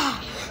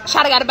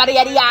 Shawty got a body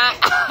yaddy ya.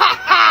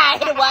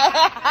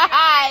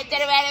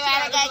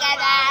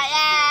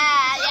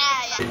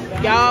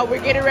 Y'all,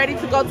 we're getting ready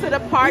to go to the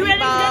party. You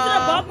ready to go to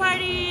the boat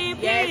party?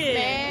 Yes,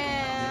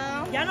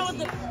 ma'am. Y'all know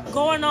what's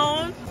going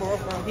on?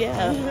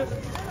 Yeah.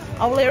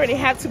 I already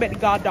have too many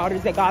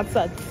goddaughters and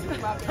godsons.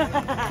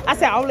 I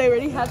said I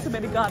already have too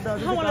many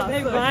goddaughters. I want a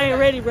baby, but I ain't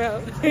ready,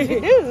 bro.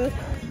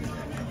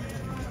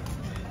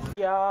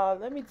 Y'all,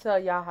 let me tell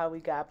y'all how we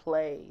got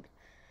played.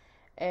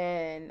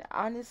 And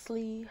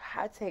honestly,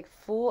 I take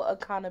full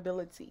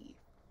accountability.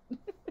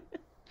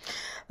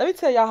 Let me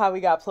tell y'all how we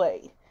got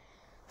played.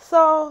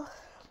 So,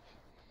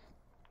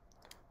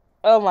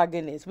 oh my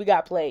goodness, we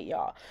got played,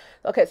 y'all.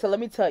 Okay, so let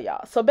me tell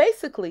y'all. So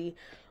basically,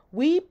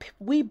 we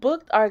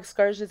booked our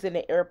excursions in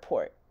the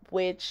airport,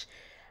 which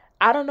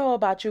I don't know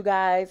about you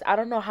guys. I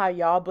don't know how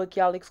y'all book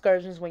y'all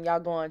excursions when y'all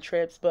go on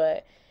trips,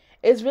 but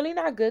it's really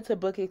not good to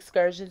book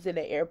excursions in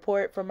the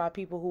airport for my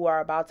people who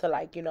are about to,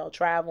 like, you know,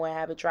 travel and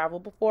haven't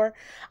traveled before.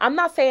 I'm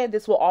not saying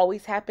this will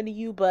always happen to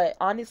you, but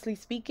honestly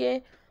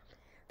speaking,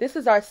 this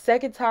is our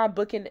second time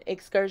booking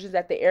excursions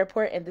at the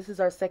airport, and this is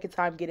our second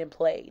time getting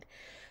played.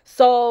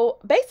 So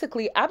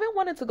basically, I've been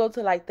wanting to go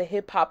to, like, the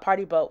hip hop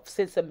party boat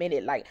since a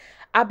minute. Like,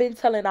 I've been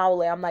telling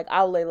Aule, I'm like,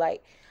 Aule,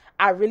 like,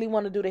 I really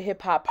want to do the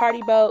hip hop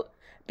party boat,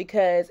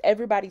 because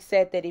everybody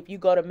said that if you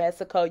go to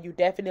Mexico, you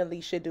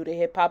definitely should do the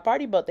hip hop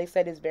party boat. They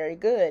said it's very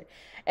good.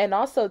 And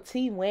also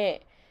T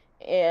went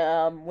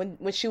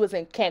when she was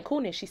in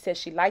Cancun, and she said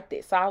she liked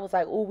it. So I was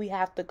like, oh, we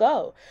have to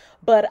go.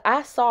 But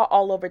I saw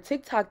all over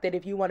TikTok that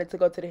if you wanted to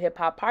go to the hip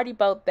hop party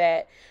boat,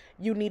 that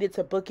you needed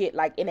to book it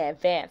like in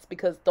advance,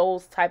 because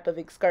those type of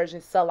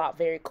excursions sell out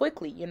very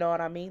quickly. You know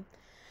what I mean?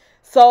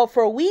 So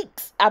for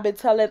weeks, I've been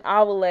telling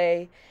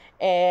Aule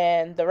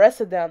and the rest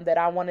of them that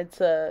I wanted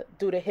to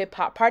do the hip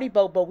hop party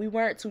boat, but we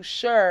weren't too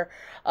sure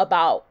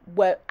about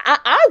what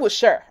I was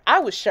sure,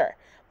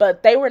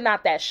 but they were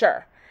not that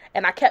sure.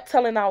 And I kept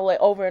telling Aule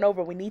over and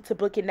over, we need to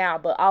book it now.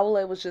 But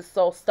Aule was just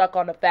so stuck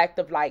on the fact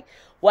of, like,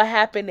 what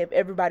happened if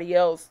everybody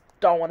else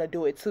don't want to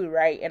do it too,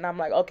 right? And I'm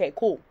like, okay,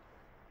 cool.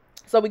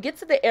 So we get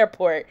to the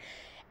airport,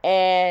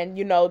 and,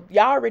 you know,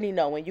 y'all already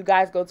know when you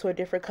guys go to a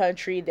different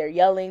country, they're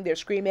yelling, they're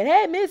screaming,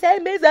 hey, miss,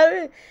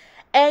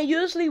 and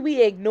usually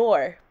we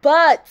ignore.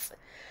 But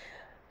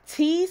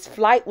T's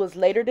flight was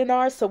later than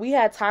ours, so we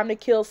had time to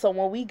kill. So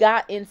when we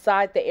got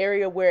inside the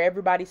area where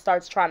everybody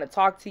starts trying to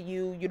talk to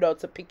you, you know,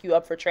 to pick you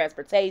up for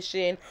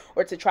transportation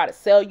or to try to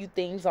sell you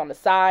things on the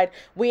side,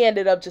 we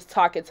ended up just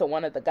talking to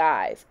one of the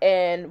guys.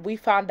 And we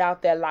found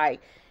out that,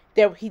 like,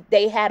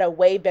 they had a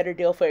way better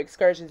deal for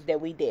excursions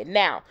than we did.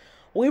 Now,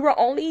 we were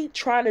only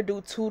trying to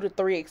do 2 to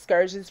 3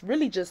 excursions,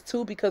 really just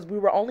 2, because we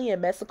were only in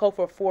Mexico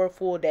for 4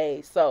 full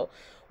days. So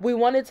we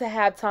wanted to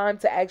have time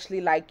to actually,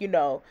 like, you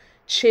know,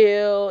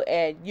 chill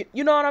and,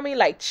 you know what I mean?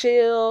 Like,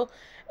 chill,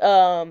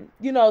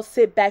 you know,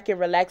 sit back and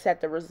relax at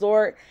the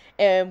resort.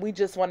 And we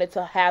just wanted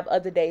to have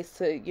other days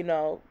to, you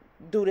know,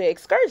 do the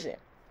excursion.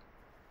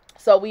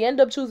 So we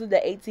end up choosing the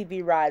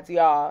ATV rides,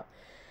 y'all.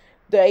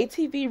 The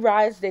ATV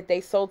rides that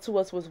they sold to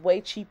us was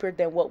way cheaper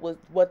than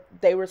what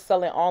they were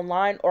selling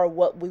online or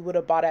what we would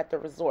have bought at the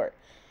resort.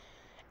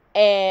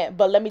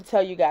 But let me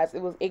tell you guys,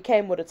 it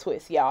came with a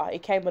twist, y'all.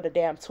 It came with a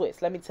damn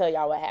twist. Let me tell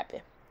y'all what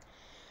happened.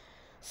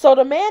 So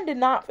the man did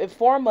not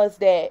inform us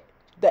that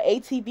the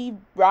ATV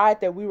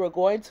ride that we were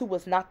going to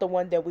was not the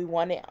one that we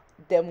wanted,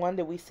 the one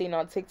that we seen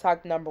on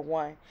TikTok, number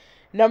 1.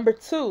 Number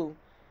 2,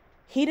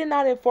 he did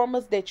not inform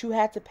us that you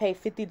had to pay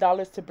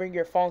 $50 to bring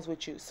your phones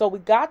with you. So we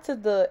got to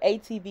the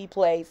ATV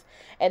place,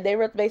 and they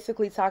were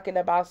basically talking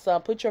about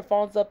put your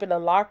phones up in the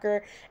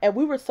locker. And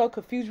we were so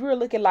confused. We were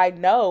looking like,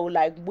 no,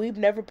 like, we've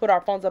never put our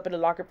phones up in the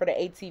locker for the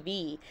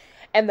ATV.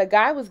 And the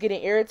guy was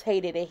getting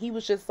irritated, and he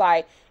was just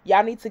like,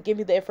 y'all need to give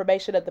me the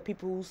information of the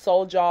people who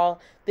sold y'all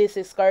this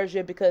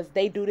excursion, because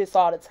they do this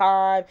all the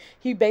time.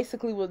 He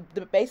basically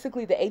the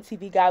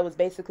ATV guy was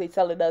basically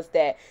telling us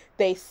that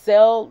they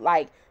sell,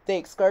 like, the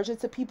excursion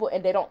to people,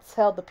 and they don't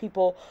tell the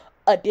people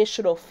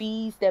additional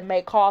fees that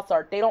may cost,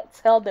 or they don't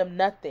tell them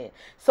nothing.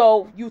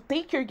 So you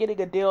think you're getting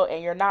a deal,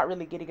 and you're not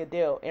really getting a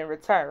deal in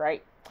return,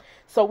 right?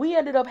 So we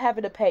ended up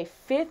having to pay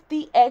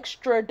 $50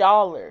 extra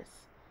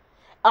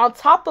on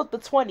top of the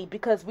 $20,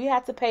 because we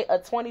had to pay a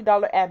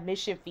 $20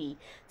 admission fee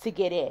to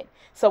get in.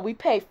 So we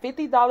paid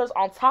 $50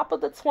 on top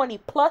of the $20,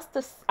 plus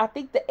I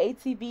think the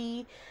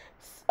ATV,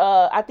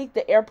 I think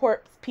the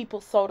airport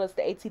people sold us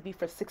the ATV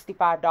for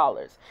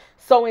 $65.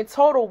 So in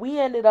total, we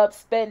ended up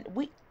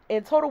spending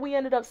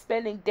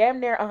damn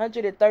near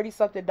 $130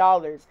 something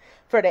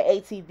for the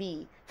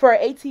ATV, for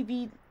an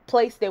ATV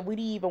place that we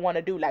didn't even want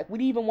to do. Like, we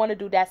didn't even want to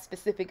do that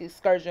specific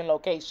excursion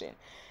location.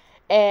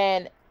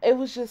 And it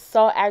was just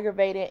so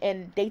aggravating.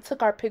 And they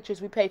took our pictures.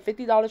 We paid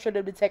 $50 for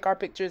them to take our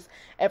pictures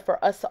and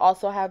for us to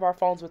also have our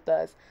phones with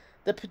us.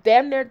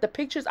 The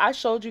pictures I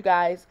showed you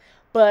guys,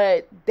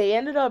 but they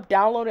ended up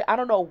downloading, I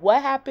don't know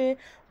what happened,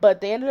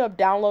 but they ended up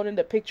downloading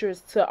the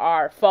pictures to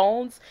our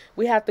phones.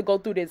 We had to go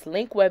through this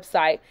link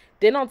website.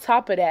 Then on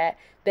top of that,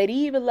 they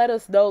didn't even let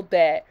us know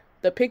that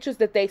the pictures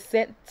that they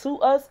sent to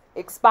us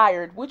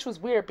expired, which was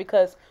weird,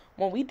 because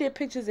when we did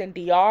pictures in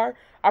DR,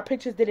 our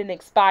pictures didn't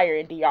expire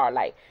in DR.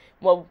 Like,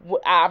 well,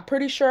 I'm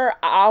pretty sure,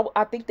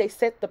 I think they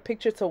sent the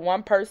picture to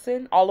one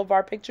person, all of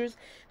our pictures.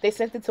 They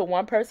sent it to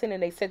one person,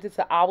 and they sent it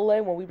to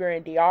Aule when we were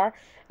in DR.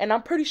 And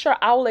I'm pretty sure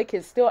Aule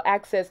can still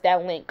access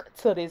that link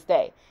to this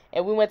day.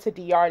 And we went to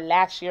DR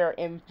last year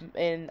in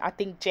I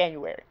think,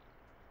 January.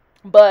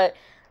 But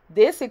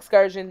this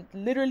excursion,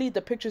 literally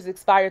the pictures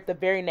expired the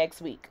very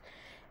next week.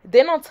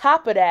 Then on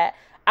top of that,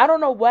 I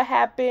don't know what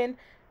happened.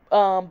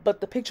 but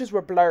the pictures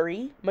were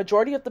blurry.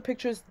 Majority of the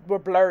pictures were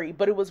blurry,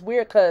 but it was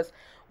weird because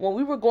when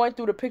we were going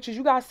through the pictures,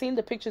 you guys seen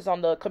the pictures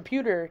on the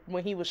computer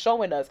when he was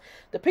showing us.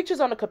 The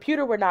pictures on the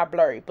computer were not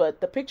blurry,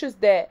 but the pictures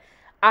that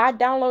I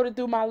downloaded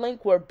through my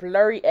link were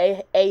blurry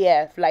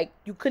AF. Like,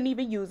 you couldn't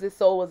even use it,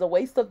 so it was a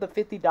waste of the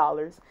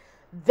 $50.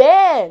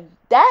 Then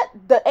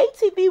the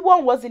ATV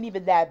one wasn't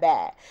even that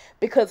bad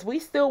because we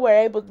still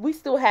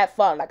had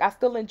fun. Like, I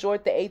still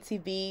enjoyed the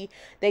ATV.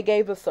 They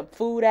gave us some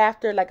food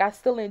after. Like, I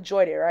still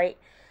enjoyed it, right?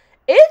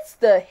 It's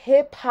the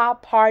hip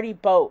hop party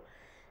boat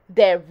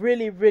that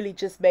really, really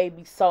just made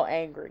me so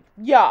angry.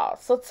 Y'all,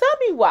 so tell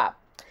me why.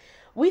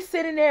 We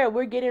sitting there,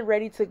 we're getting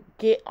ready to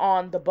get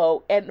on the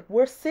boat, and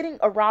we're sitting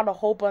around a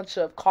whole bunch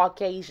of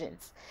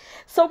Caucasians.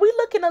 So we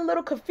looking a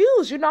little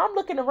confused. You know, I'm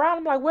looking around,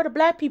 I'm like, where the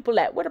black people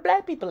at? Where the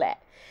black people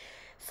at?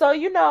 So,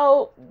 you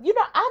know,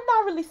 I'm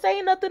not really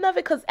saying nothing of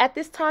it because at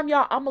this time,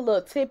 y'all, I'm a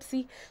little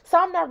tipsy. So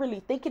I'm not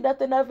really thinking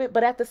nothing of it.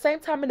 But at the same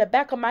time, in the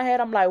back of my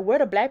head, I'm like, where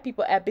the black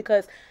people at?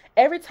 Because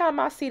every time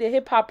I see the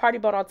hip hop party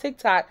boat on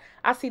TikTok,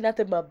 I see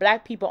nothing but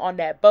black people on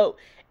that boat.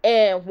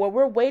 And when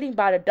we're waiting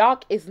by the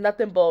dock, it's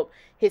nothing but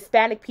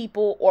Hispanic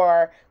people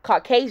or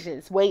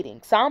Caucasians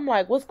waiting. So I'm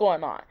like, what's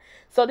going on?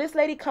 So this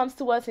lady comes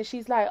to us and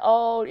she's like,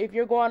 oh, if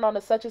you're going on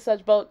a such and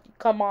such boat,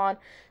 come on.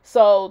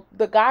 So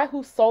the guy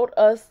who sold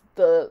us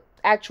the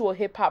actual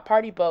hip hop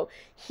party boat,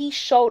 he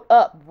showed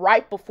up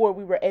right before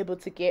we were able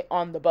to get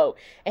on the boat,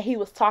 and he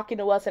was talking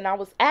to us, and I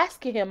was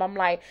asking him, I'm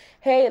like,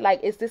 hey,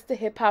 like, is this the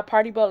hip hop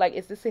party boat? Like,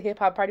 is this the hip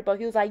hop party boat?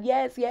 He was like,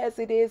 yes,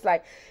 it is.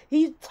 Like,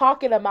 he's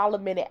talking a mile a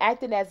minute,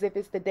 acting as if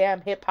it's the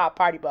damn hip hop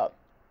party boat.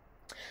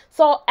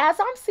 So as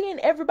I'm seeing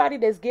everybody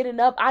that's getting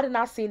up, I did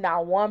not see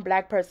not one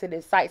black person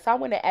in sight. So I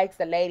went and asked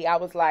the lady, I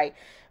was like,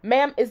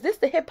 ma'am, is this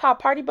the hip hop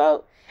party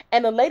boat?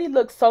 And the lady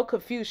looked so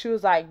confused. She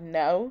was like,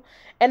 no.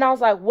 And I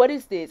was like, what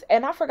is this?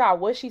 And I forgot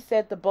what she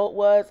said the boat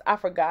was. I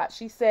forgot.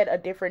 She said a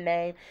different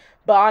name.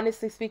 But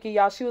honestly speaking,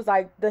 y'all, she was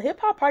like, the hip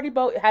hop party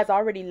boat has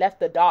already left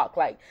the dock.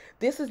 Like,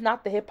 this is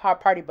not the hip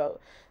hop party boat.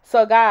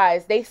 So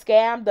guys, they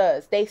scammed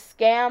us. They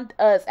scammed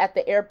us at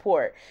the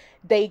airport.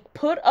 They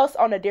put us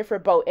on a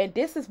different boat. And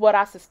this is what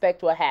I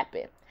suspect will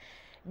happen.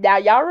 Now,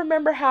 y'all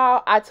remember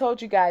how I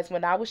told you guys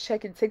when I was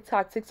checking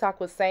TikTok, TikTok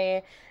was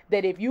saying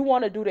that if you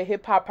want to do the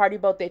hip hop party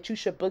boat, that you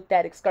should book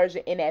that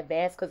excursion in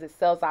advance because it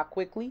sells out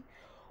quickly.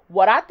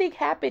 What I think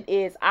happened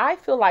is I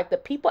feel like the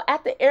people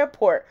at the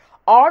airport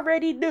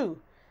already knew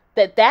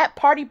that that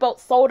party boat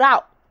sold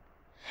out.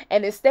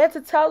 And instead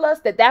to tell us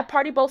that that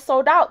party boat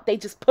sold out, they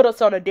just put us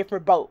on a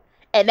different boat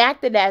and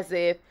acted as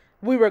if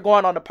we were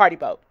going on a party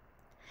boat.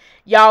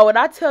 Y'all, when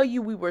I tell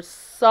you we were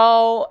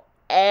so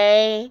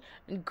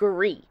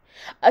angry,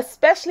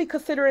 especially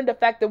considering the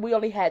fact that we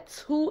only had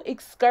 2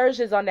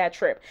 excursions on that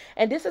trip.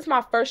 And this is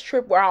my first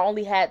trip where I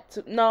only had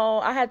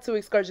I had 2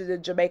 excursions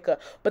in Jamaica,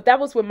 but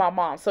that was with my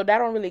mom, so that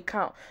don't really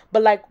count.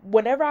 But like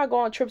whenever I go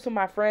on trips with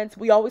my friends,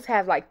 we always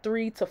have like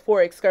 3 to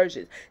 4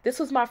 excursions. This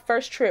was my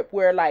first trip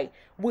where like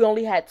we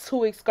only had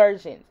 2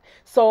 excursions.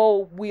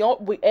 So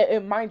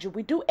and mind you,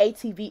 we do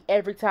ATV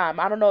every time.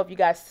 I don't know if you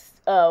guys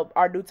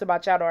are new to my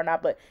channel or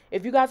not, but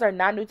if you guys are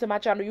not new to my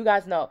channel, you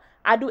guys know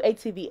I do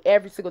ATV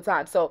every single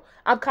time. So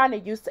I'm kind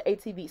of used to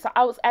ATV. So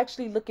I was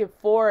actually looking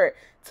forward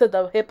to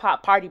the hip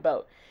hop party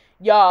boat.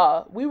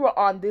 Y'all, we were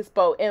on this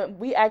boat and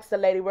we asked the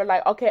lady, we're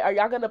like, okay, are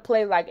y'all gonna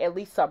play like at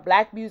least some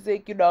black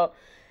music, you know?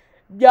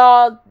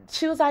 Y'all,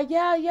 she was like,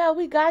 yeah,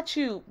 we got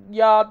you.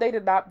 Y'all,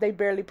 they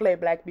barely play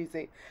black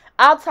music.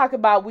 I'll talk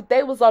about,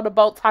 they was on the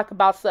boat talking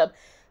about some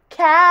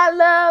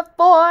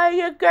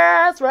California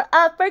girls were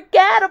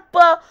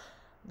unforgettable.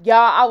 Y'all,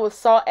 I was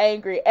so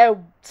angry.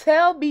 And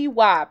tell me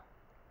why.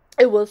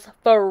 It was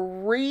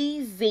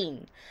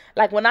freezing.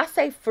 Like when I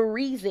say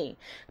freezing,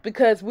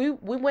 because we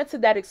went to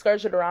that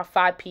excursion around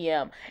 5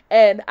 p.m.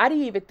 and I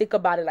didn't even think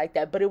about it like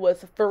that, but it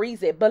was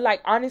freezing. But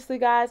like honestly,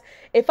 guys,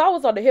 if I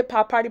was on the hip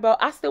hop party boat,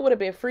 I still would have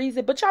been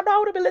freezing. But y'all know I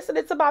would have been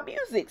listening to my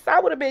music, so I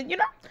would have been,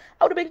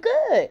 I would have been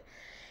good.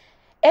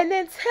 And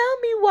then tell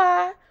me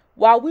why,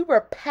 while we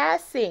were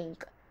passing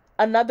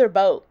another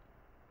boat,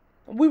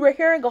 we were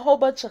hearing a whole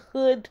bunch of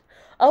hood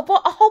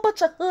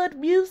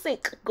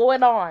music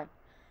going on.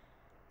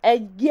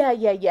 And yeah,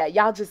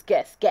 y'all just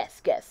guess.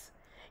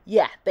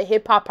 Yeah, the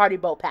hip hop party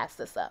boat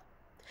passed us up.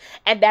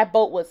 And that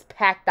boat was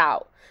packed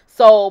out.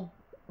 So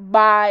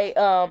my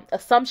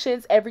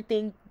assumptions,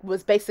 everything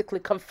was basically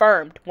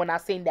confirmed when I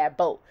seen that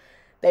boat.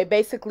 They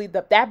basically,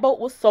 that boat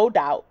was sold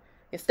out.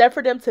 Instead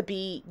for them to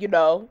be,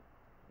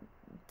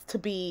 to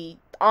be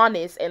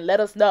honest and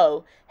let us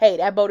know, hey,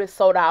 that boat is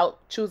sold out,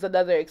 choose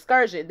another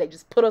excursion, they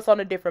just put us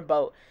on a different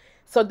boat.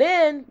 So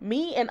then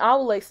me and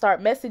Aule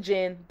start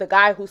messaging the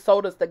guy who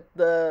sold us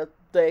the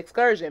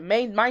excursion.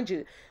 Mind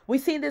you, we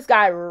seen this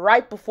guy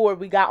right before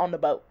we got on the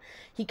boat.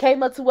 He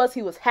came up to us.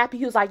 He was happy.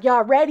 He was like,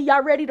 y'all ready?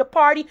 Y'all ready to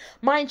party?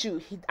 Mind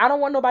you, I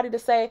don't want nobody to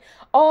say,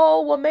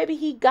 oh, well, maybe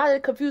he got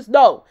it confused.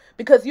 No,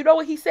 because you know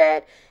what he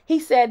said? He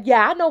said,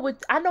 yeah, I know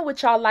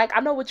what y'all like. I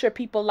know what your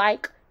people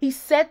like. He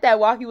said that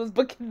while he was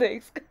booking the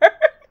excursion.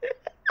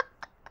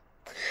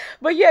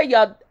 But yeah,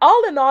 y'all,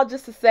 all in all,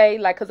 just to say,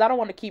 like, because I don't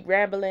want to keep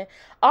rambling,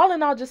 all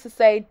in all, just to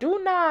say, do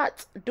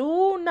not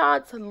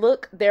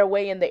look their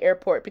way in the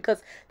airport,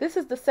 because this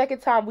is the second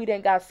time we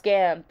done got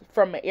scammed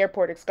from an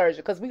airport excursion,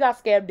 because we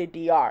got scammed in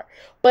DR,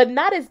 but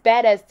not as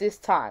bad as this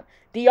time.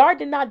 DR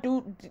did not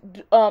do,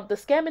 the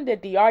scamming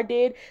that DR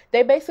did,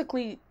 they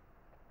basically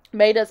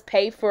made us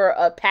pay for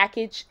a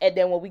package, and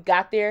then when we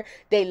got there,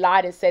 they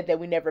lied and said that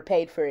we never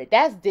paid for it.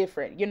 That's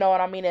different, you know what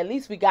I mean? At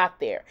least we got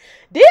there.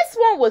 This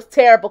one was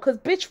terrible, because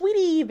bitch, we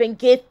didn't even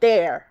get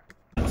there.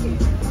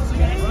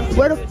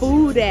 Where the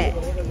food at?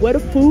 Where the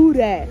food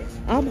at?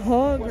 I'm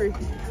hungry.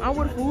 I'm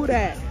where the food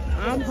at?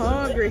 I'm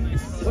hungry.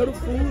 Where the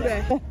food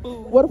at?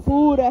 Where the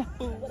food at?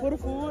 Where the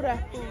food at?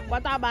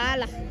 What a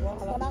bala?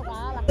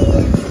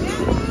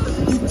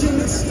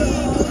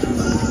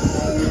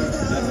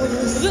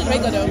 Is this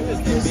Jamaica though? In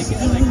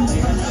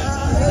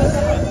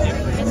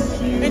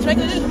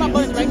Jamaica, did you come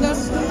out in Jamaica?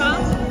 Huh?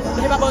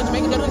 Did you come out in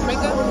Jamaica? Did you in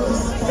Jamaica?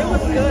 It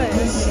was good.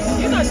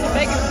 You know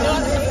Jamaica,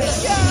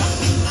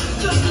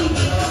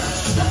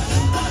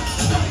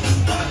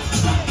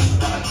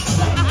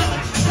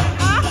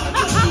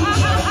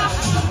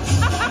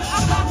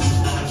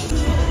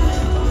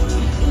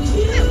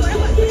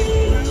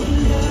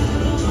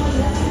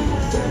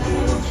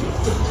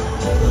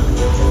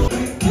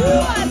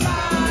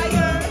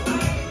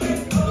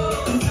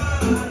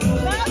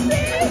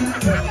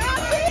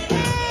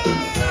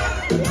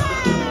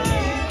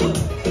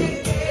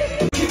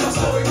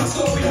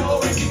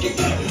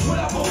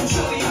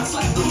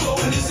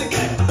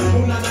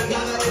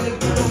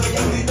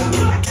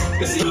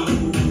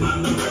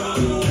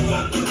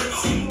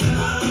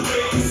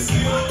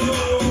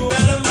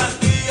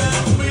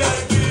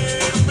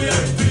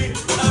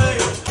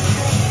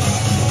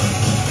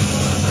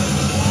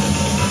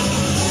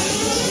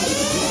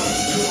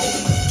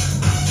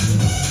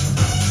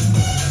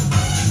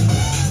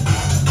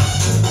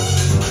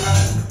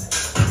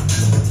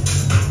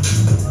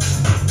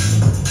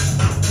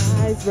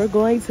 we're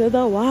going to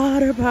the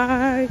water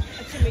park.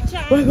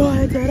 We're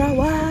going to the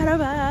water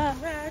park.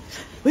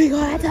 We're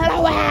going to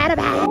the water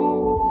park.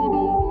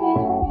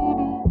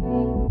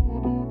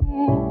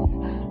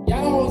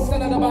 Yo,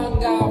 son of the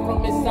banga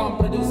from Miss Sound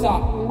Producer.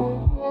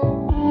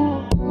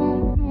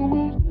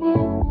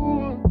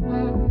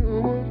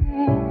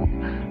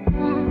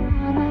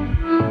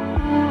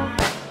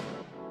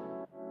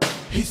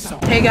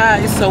 Hey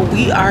guys, so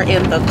we are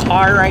in the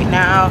car right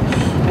now.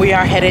 We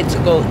are headed to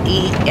go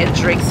eat and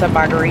drink some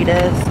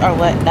margaritas or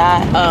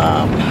whatnot.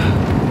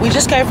 We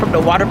just came from the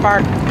water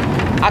park.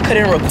 I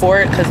couldn't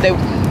record because they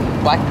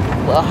like,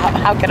 well,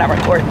 how can I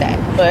record that?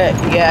 But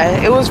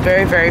yeah, it was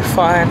very, very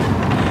fun.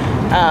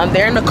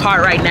 They're in the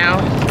car right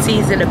now.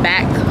 T's in the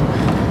back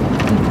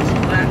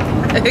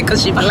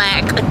because she's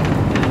black.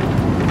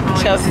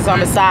 Chelsea's on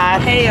the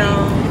side. Hey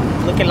y'all.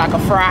 Looking like a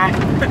fry.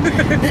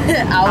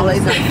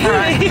 Always a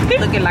fry.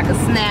 Looking like a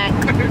snack.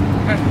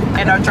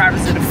 And our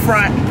driver's in the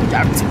front.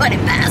 Driving 20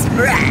 miles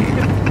per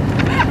hour.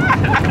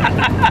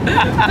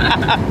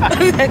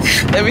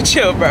 Let me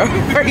chill, bro.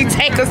 Before you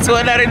take us to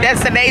another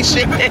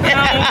destination. But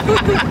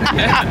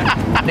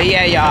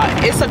yeah, y'all,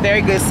 it's a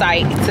very good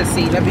sight to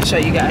see. Let me show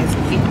you guys.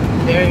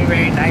 Very,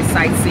 very nice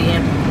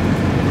sightseeing.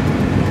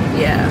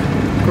 Yeah,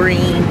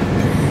 green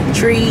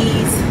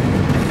trees.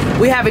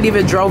 We haven't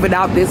even driven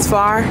out this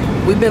far.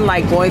 We've been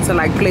like going to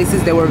like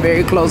places that were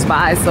very close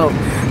by, so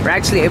we're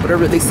actually able to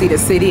really see the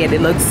city, and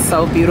it looks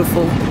so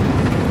beautiful.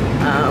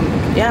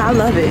 Yeah, I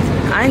love it.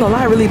 I ain't gonna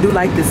lie, I really do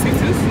like this.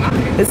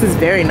 This is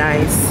very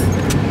nice.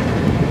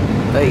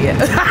 But yeah,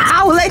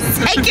 I will like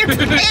taking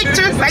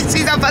pictures like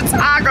she's a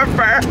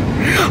photographer.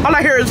 All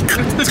I hear is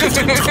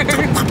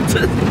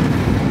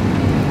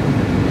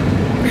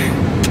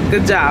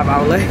good job, I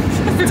will like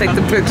take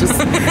the pictures.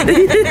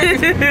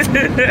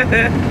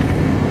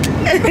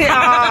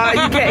 Oh,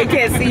 you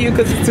can't see you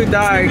because it's too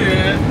dark.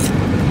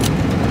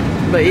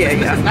 But yeah,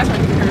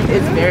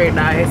 it's very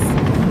nice.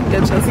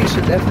 Yeah, Chelsea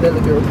should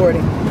definitely be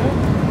recording.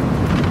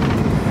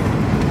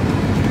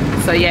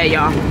 So yeah,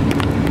 y'all,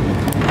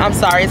 I'm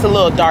sorry it's a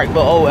little dark,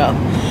 but oh well.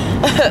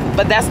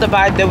 But that's the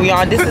vibe that we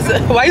on. This is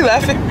why you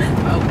laughing?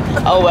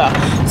 Oh well.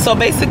 So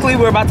basically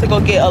we're about to go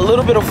get a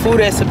little bit of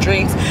food and some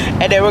drinks,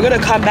 and then we're gonna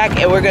come back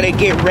and we're gonna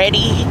get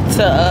ready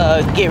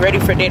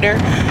for dinner.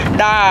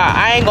 Nah,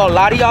 I ain't gonna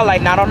lie to y'all,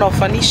 like, not on no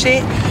funny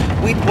shit.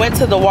 We went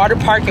to the water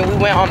park and we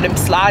went on them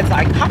slides.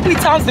 Like, how many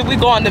times did we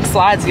go on them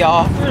slides,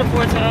 y'all?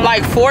 4 times.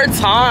 Like 4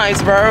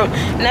 times, bro.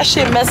 And that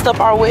shit messed up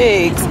our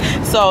wigs.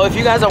 So if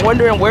you guys are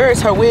wondering where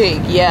is her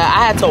wig, yeah,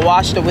 I had to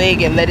wash the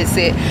wig and let it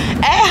sit.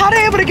 Hey, how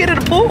they able to get in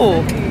the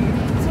pool?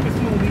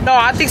 No,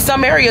 I think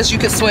some areas you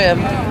can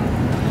swim.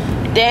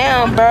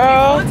 Damn,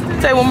 bro.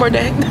 Say one more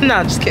day. No,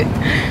 I'm just kidding.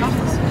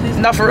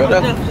 No, for real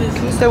though.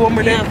 Can you say one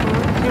more day?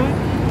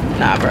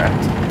 Nah, bro.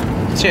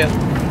 Chill.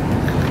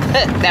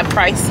 That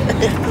price.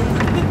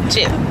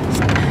 Chill.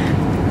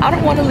 I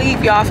don't want to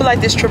leave, y'all. I feel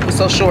like this trip was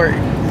so short.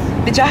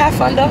 Did y'all have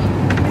fun though?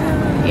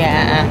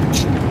 Yeah.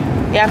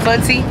 You have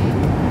fun, T?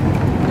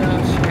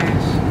 No,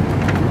 trash.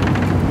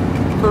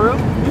 For real?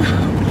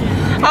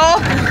 Oh,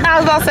 I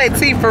was about to say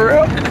tea for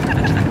real. I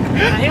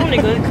hate when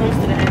it comes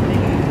to that.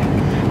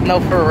 No,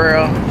 for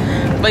real.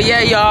 But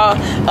yeah, y'all.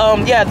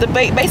 Yeah,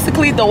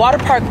 basically the water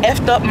park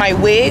effed up my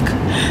wig,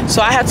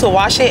 so I had to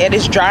wash it and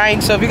it's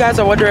drying. So if you guys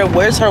are wondering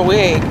where's her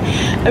wig,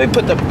 let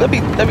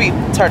me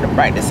turn the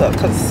brightness up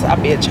because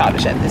I'm being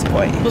childish at this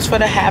point. It was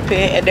gonna happen,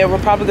 and then we're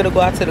probably gonna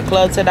go out to the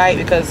club tonight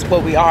because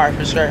we are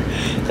for sure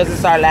because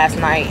it's our last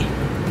night.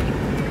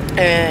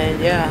 And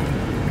yeah,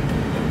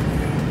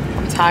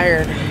 I'm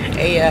tired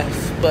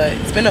AF, but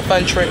it's been a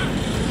fun trip.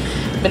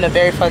 It's been a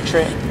very fun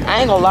trip. I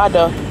ain't gonna lie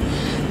though.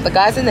 The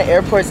guys in the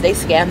airports, they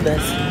scammed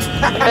us.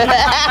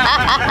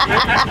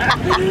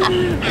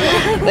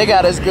 They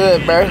got us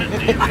good, bro.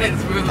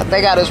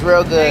 They got us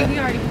real good. We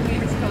already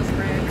made us close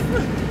friends.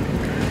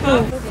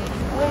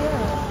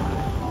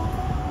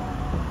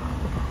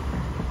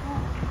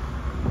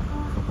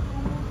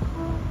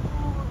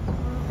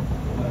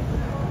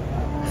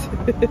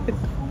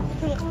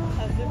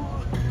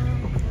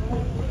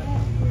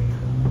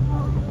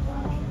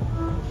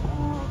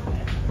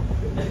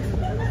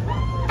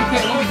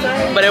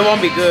 But it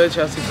won't be good,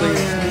 Chelsea, please.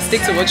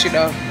 Stick to what you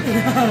know.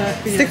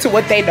 Stick to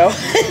what they know.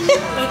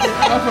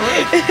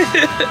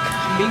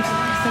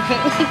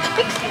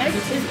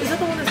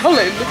 Hold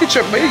on, look at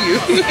your menu.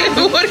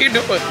 What are you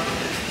doing?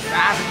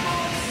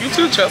 You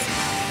too, Chelsea.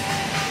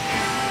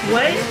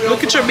 What?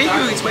 Look at your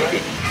menu, he's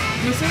waiting.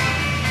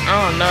 I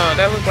don't know.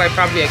 That looks like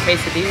probably a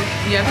quesadilla.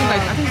 Yeah,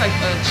 I think like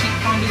a cheap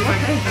fondue, like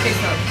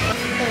queso.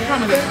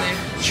 Probably in there.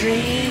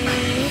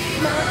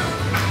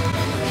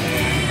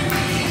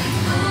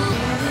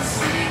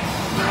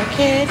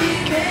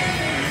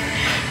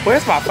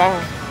 Where's my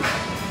phone?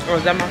 Or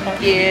is that my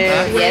phone?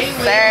 Yeah. Yes,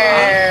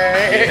 sir.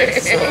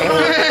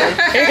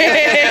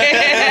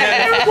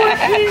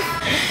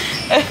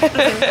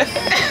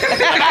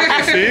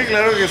 Sí,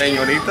 claro que sí.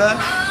 Señorita.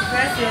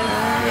 Gracias.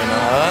 De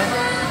nada.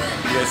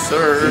 Yes,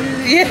 sir.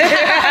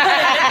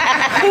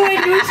 Wait,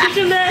 do we teach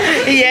him that?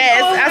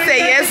 Yes, I say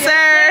yes,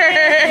 sir.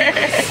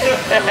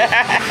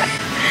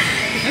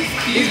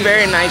 He's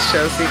very nice,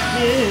 Chelsea.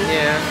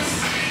 Yeah.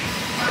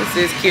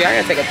 This is cute. I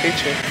gotta take a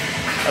picture.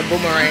 A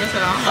boomerang.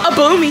 A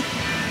boomy.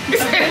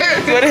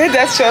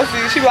 That's Chelsea.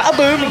 She like, a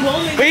boomy.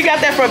 Where you got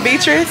that from,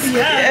 Beatrice?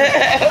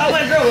 Yeah. I'm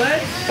like, girl, what?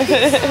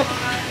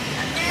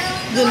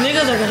 The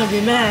niggas are gonna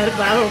be mad,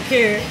 but I don't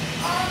care.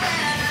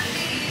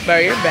 Bro,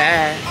 you're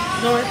bad.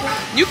 No,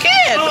 you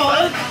can.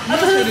 Oh,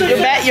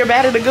 you're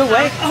bad in a good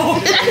way.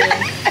 Oh.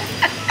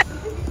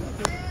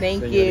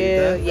 Thank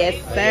you. Yes,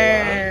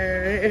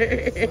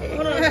 sir.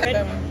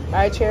 All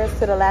right, cheers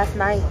to the last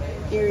night.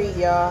 Period,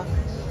 y'all.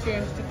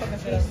 Cheers.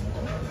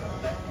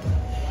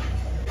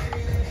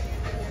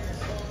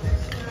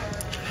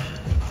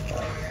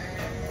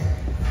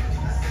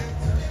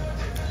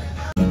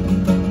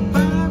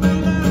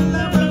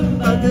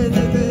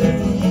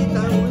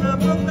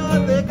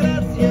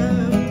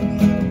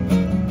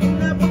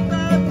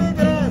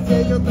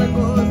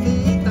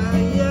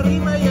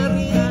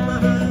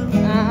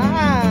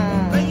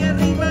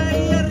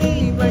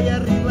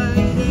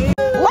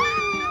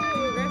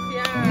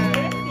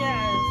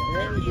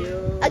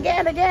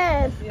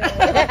 Again.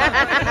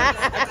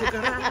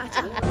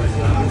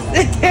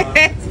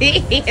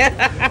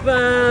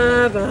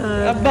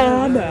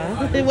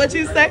 What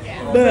you say?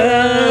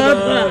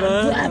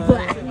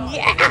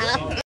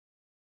 Yeah.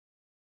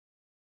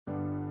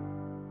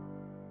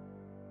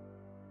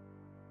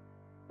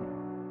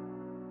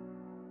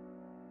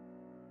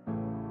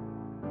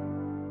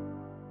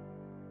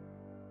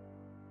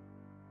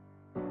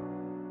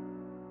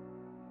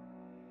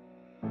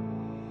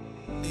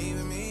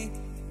 Leaving me,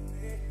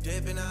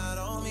 dipping out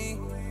on me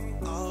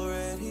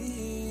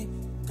already.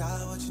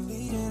 Got what you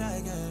needed, I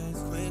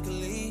guess,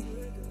 quickly.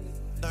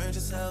 Learned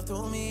yourself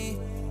through me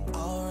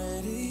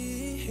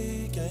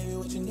already. Gave you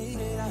what you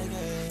needed,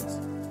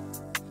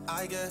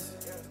 I guess,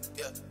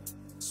 yeah.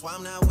 So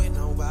I'm not with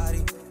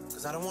nobody,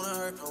 cause I don't wanna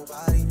hurt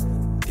nobody.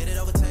 Did it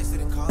over text,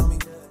 didn't call me.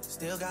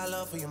 Still got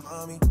love for your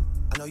mommy.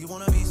 I know you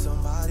wanna be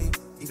somebody,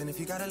 even if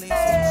you gotta leave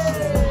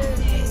somebody.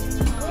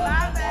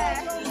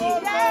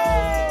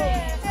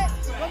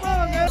 Come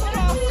on, girl.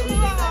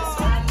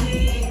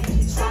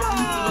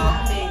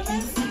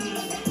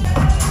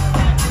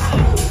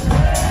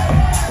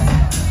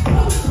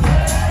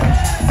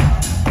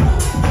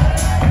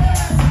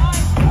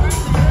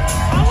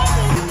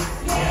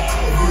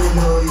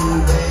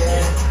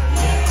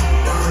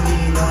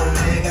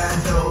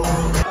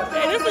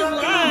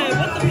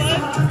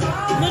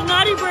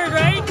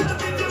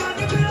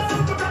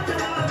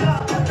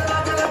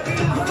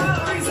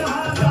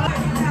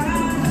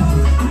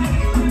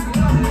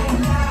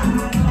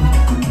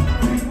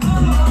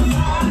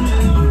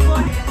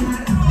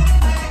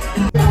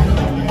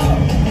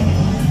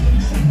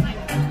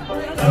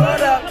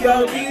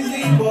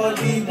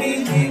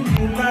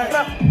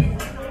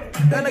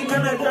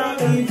 Gonna drown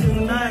me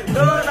tonight.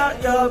 Load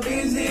out your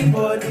busy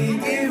body,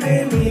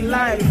 giving me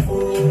life,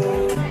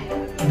 oh.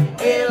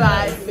 A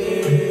life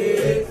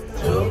is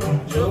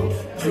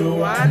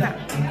Joanna.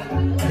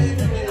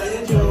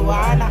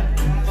 Joanna.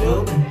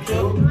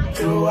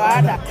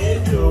 Joanna.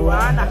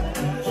 Joanna,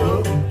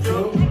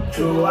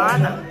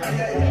 Joanna.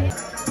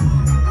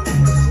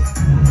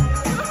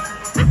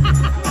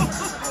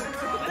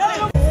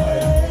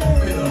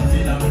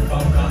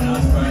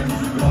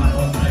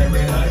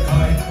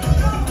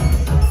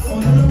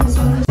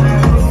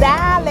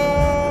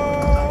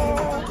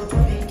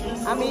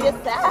 I mean,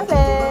 it's salad.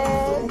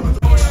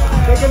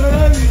 Taking it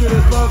in to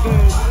this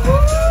podcast.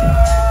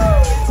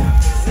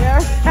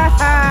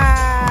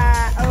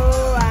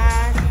 Oh,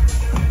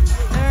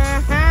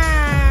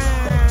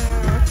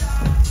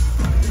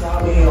 Call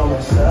me on my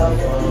cell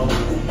phone.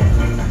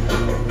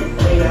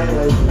 They act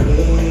like me.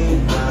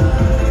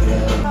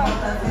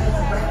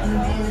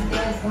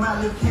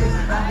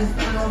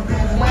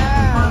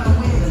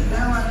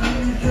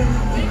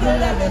 You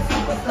could have been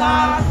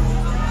superstar.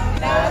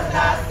 Now it's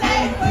not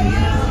safe for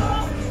you.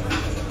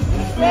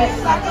 You stretch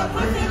like a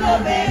pussy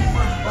little bitch.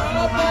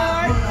 Go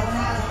boy,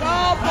 go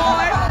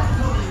boy,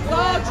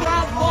 go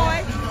drunk boy,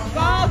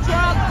 go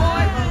drunk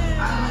boy.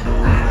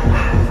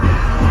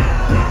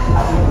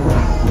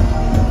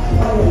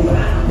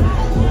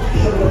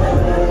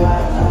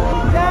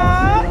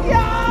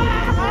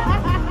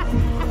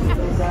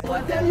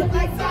 What them look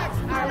like socks?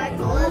 I like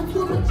going to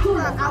the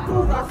tour. I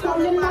move up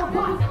all in my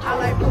box. I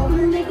like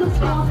moving niggas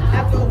strong.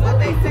 After what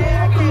they say,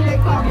 I can't. They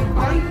call me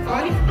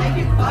party, make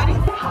it party.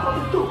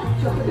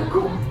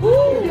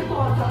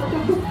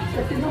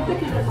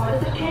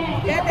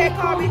 Yeah, they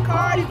call me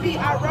Cardi B.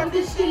 I run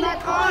this shit like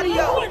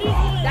cardio.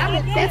 Y'all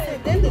been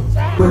tested in the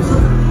trap.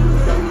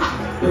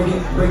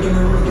 Breaking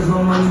the records,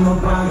 no money, no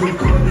bond, get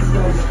caught in the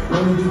stage.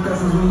 When you do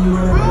customers, when you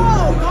run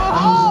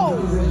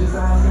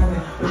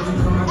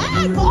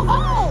Go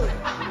home.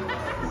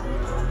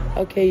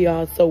 Okay,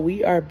 y'all, so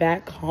we are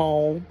back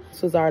home.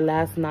 This was our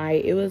last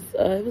night. It was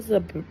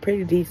a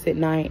pretty decent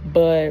night,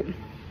 but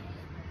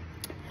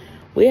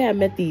we had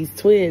met these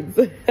twins.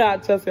 I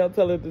trust y'all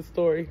telling the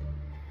story.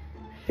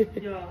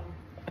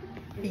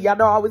 Y'all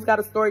know I always got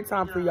a story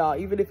time for y'all,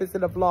 even if it's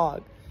in a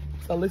vlog.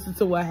 So listen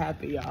to what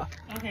happened, y'all.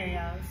 Okay,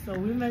 y'all. So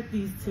we met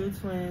these two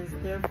twins.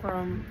 They're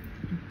from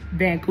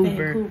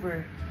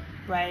Vancouver.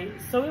 Right?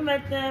 So we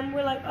met them.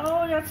 We're like,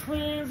 oh, y'all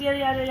twins. Yada,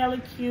 yada, y'all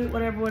look cute.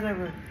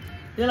 Whatever.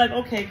 They're like,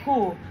 okay,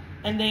 cool.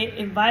 And they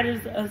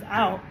invited us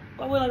out.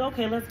 But we're like,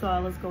 okay, let's go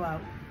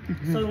out.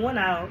 So we went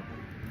out.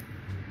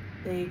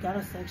 They got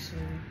a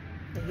section.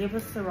 They gave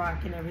us the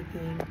rock and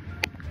everything.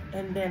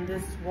 And then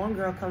this one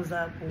girl comes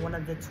up, one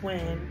of the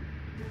twin.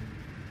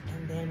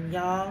 And then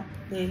y'all,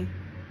 they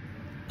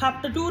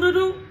popped the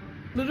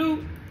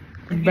doo-doo-doo.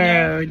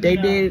 Bro, they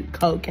did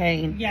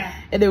cocaine. Yeah.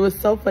 And it was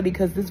so funny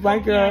because this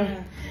white girl,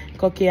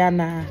 cocaine.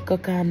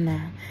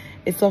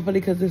 It's so funny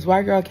because this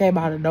white girl came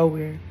out of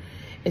nowhere.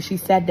 And she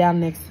sat down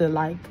next to,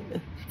 like,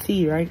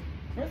 T, right?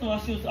 First of all,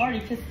 she was already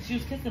kissing. She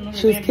was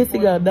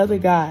kissing another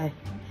guy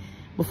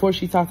before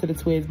she talked to the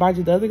twins. Mind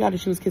you, the other guy that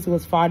she was kissing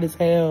was fine as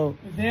hell.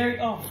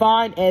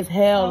 Fine as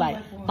hell.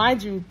 Like,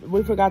 mind you,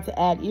 we forgot to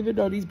add, even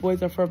though these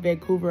boys are from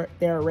Vancouver,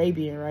 they're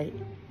Arabian, right?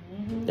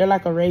 They're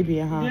like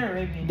Arabian, huh?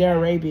 They're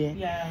Arabian.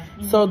 Yeah.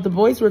 So the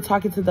boys were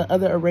talking to the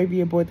other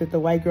Arabian boy that the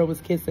white girl was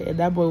kissing, and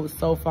that boy was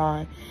so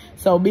fine.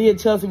 So me and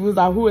Chelsea, we was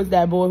like, who is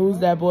that boy? Who's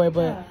that boy?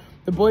 But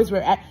the boys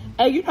were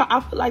and you know,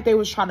 I feel like they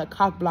was trying to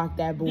cock block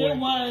that boy.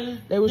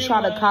 They was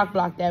trying to cock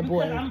block that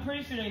boy. I'm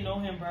pretty sure they know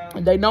him, bro.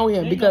 They know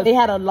him because they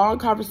had a long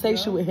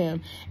conversation with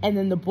him, and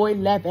then the boy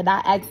left, and I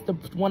asked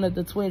one of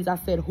the twins, I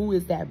said, who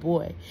is that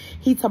boy?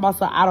 He talking about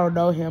something, I don't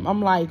know him.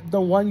 I'm like,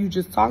 the one you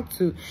just talked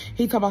to.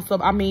 He talking about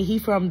something, I mean, he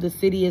from the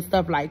city and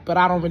stuff, like, but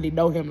I don't really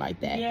know him like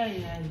that.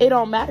 Yeah. It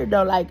don't matter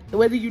though, like,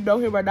 whether you know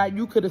him or not,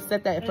 you could have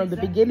said that from the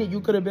beginning.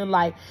 You could have been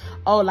like,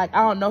 oh, like,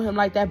 I don't know him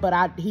like that,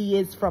 but he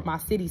is from my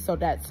city, so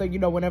you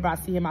know, whenever I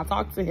see him, I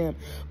talk to him.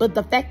 But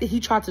the fact that he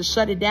tried to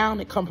shut it down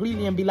and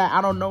completely and be like, I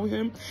don't know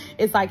him,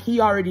 it's like he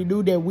already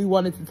knew that we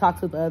wanted to talk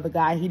to the other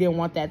guy. He didn't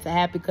want that to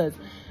happen because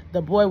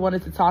the boy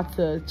wanted to talk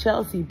to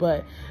Chelsea,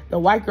 but the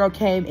white girl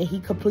came and he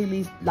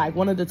completely, like,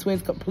 one of the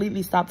twins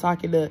completely stopped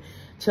talking to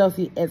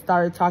Chelsea and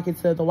started talking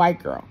to the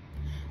white girl.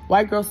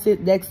 White girl sit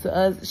next to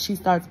us. She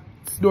starts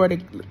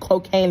snorting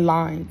cocaine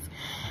lines.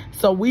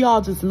 So we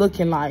all just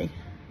looking like,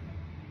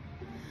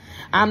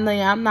 I'm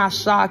not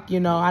shocked, you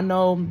know. I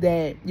know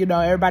that, you know,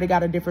 everybody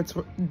got a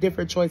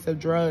different choice of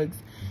drugs.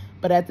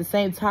 But at the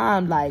same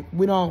time, like,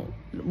 we don't,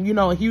 you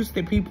know,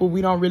 Houston people,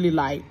 we don't really,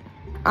 like,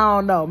 I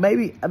don't know.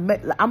 Maybe, I'm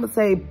going to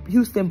say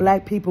Houston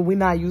black people, we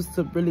not used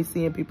to really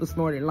seeing people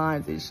snorting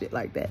lines and shit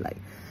like that. Like,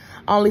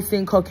 I only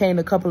seen cocaine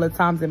a couple of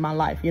times in my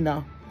life, you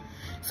know.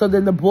 So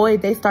then the boy,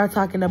 they start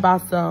talking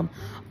about some,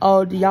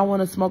 oh, do y'all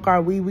want to smoke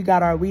our weed? We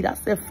got our weed. I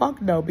said,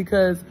 fuck no,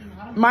 because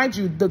mind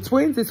you, the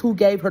twins is who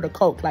gave her the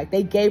coke. Like,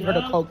 they gave her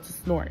the coke to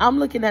snort. I'm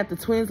looking at the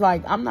twins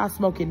like, I'm not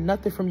smoking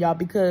nothing from y'all,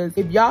 because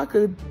if y'all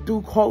could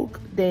do coke,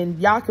 then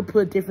y'all could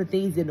put different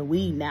things in the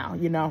weed now,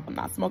 you know. I'm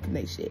not smoking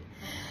that shit.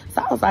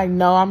 So I was like,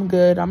 no, I'm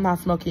good. I'm not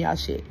smoking y'all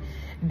shit.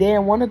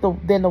 Then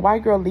the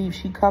white girl leaves.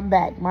 She come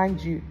back,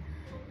 mind you.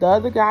 The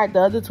other guy,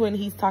 the other twin,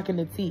 he's talking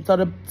to T. So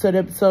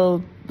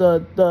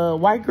the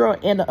white girl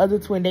and the other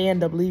twin, they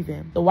end up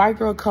leaving. The white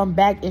girl come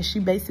back and she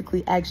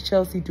basically asked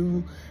Chelsea,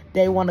 do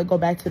they want to go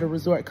back to the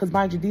resort. Because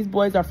mind you, these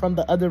boys are from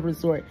the other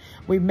resort.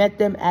 We met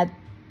them at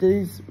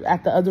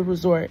the other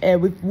resort,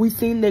 and we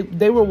seen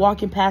they were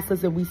walking past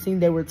us, and we seen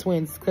they were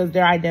twins because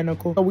they're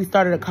identical. So we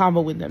started a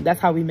convo with them. That's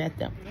how we met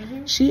them.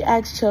 She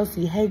asked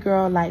Chelsea, hey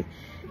girl, like,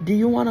 do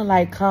you want to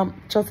like come?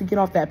 Chelsea, get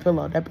off that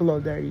pillow. That pillow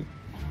dirty.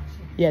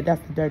 Yeah,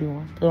 that's the dirty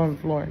one. Put it on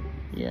the floor.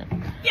 Yeah.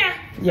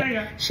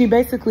 Yeah. She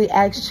basically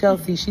asked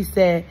Chelsea, she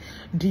said,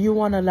 do you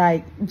want to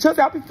like,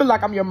 Chelsea, I feel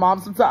like I'm your mom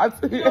sometimes.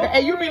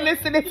 And you be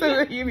listening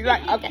to it, you be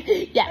like,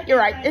 okay, yeah, you're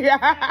right.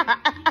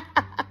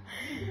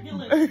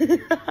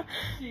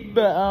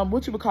 But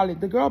what you would call it,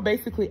 the girl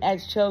basically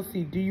asked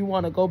Chelsea, do you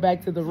want to go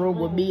back to the room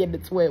with me and the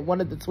twin, one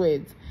of the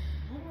twins?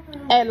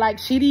 And like,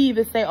 she didn't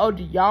even say, oh,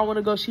 do y'all want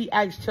to go? She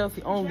asked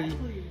Chelsea only.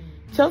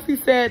 Chelsea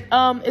said,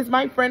 is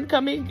my friend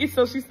coming?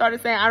 So she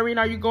started saying, Irene,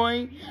 are you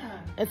going?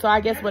 And so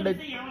I guess when the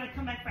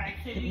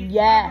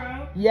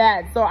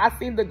yeah. So I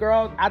seen the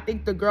girl. I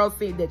think the girl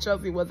seen that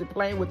Chelsea wasn't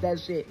playing with that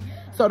shit.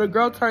 So the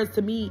girl turns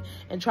to me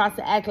and tries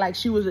to act like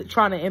she was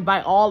trying to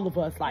invite all of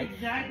us, like,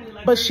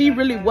 but she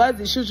really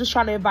wasn't. She was just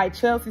trying to invite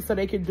Chelsea so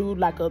they could do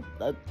like a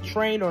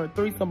train or a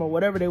threesome or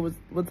whatever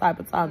what type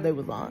of time they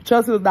was on.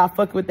 Chelsea was not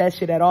fucking with that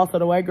shit at all. So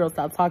the white girl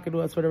stopped talking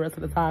to us for the rest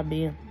of the time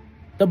being.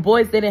 The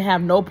boys didn't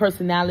have no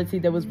personality.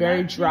 They was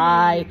very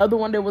dry. The other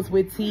one that was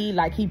with T,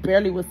 like, he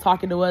barely was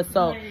talking to us.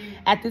 So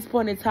at this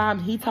point in time,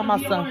 he talking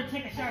about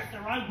something.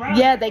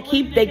 Yeah, they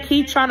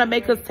keep trying to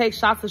make us take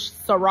shots of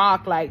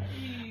Ciroc. Like,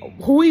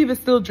 who even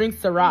still drinks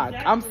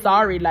Ciroc? I'm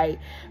sorry, like,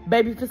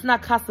 baby, if it's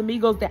not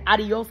Casamigos, then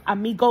adios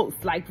amigos.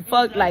 Like,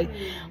 fuck, like,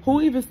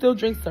 who even still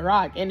drinks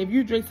Ciroc? And if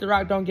you drink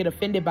Ciroc, don't get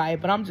offended by it.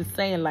 But I'm just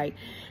saying, like,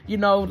 you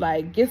know,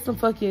 like, get some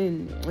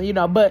fucking, you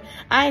know. But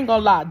I ain't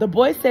gonna lie. The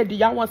boys said, do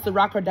y'all want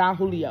Ciroc or Don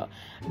Julio?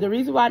 The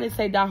reason why I didn't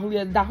say Don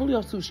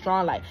Julio's too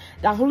strong. Like,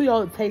 Don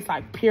Julio tastes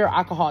like pure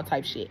alcohol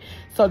type shit.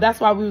 So that's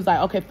why we was like,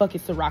 okay, fuck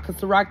it, Ciroc.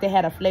 Because Ciroc, they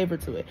had a flavor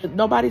to it.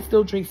 Nobody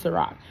still drinks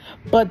Ciroc.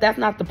 But that's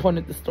not the point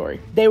of the story.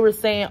 They were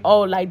saying,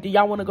 oh, like, do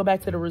y'all want to go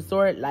back to the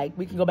resort? Like,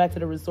 we can go back to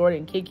the resort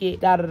and kick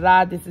it.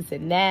 Da-da-da, this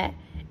and that.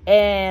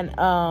 And,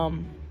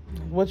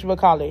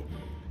 whatchamacallit?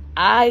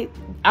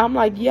 I'm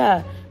like,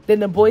 yeah. Then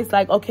the boys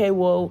like, okay,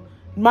 well,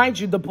 mind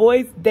you, the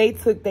boys, they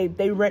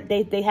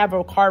have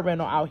a car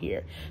rental out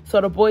here. So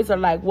the boys are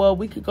like, well,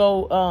 we could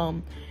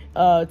go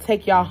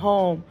take y'all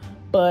home,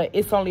 but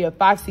it's only a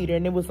 5-seater,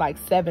 and it was like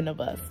 7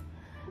 of us.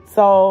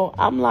 So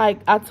I'm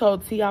like, I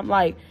told T, I'm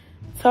like,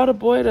 tell the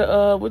boy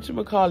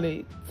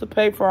to to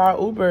pay for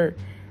our Uber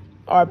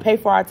or pay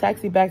for our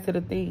taxi back to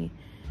the thing.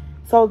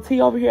 So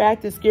T over here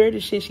acting scared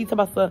as shit. She talking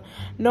about,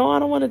 no, I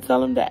don't want to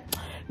tell him that.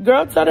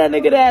 Girl, tell that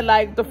nigga that,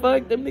 like, the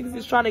fuck, them niggas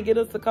is trying to get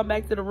us to come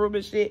back to the room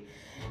and shit.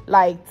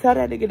 Like, tell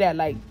that nigga that,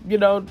 like, you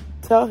know,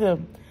 tell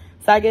him.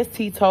 So I guess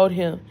T told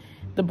him.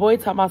 The boy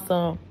told my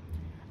son,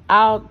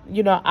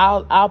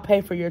 I'll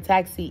pay for your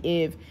taxi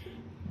if,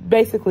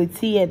 basically,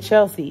 T and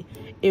Chelsea,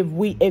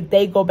 if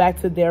they go back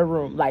to their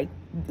room. Like,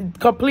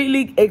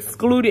 completely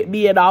excluded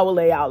me and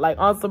Awale out. Like,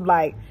 on some,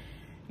 like,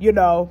 you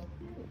know,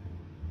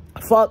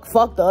 fuck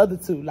the other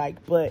two.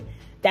 Like, but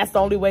that's the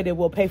only way that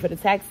we'll pay for the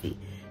taxi.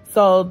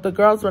 So the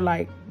girls were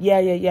like,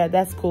 yeah,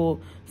 that's cool.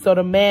 So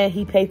the man,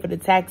 he paid for the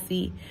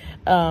taxi,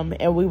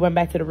 and we went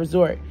back to the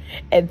resort.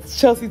 And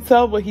Chelsea,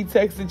 tell me what he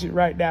texted you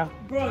right now.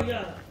 Bro,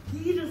 yeah,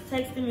 he just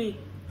texted me.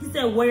 He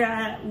said, where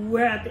at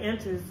the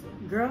entrance.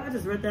 Girl, I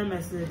just read that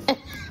message.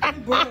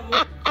 Bro,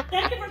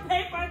 thank you for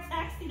paying for our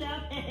taxi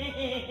now.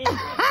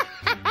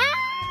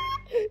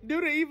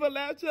 Do the evil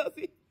laugh,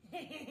 Chelsea.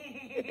 Thank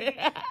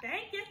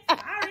you.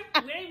 Sorry,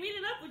 we ain't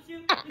meeting up with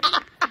you.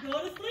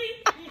 Go to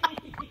sleep.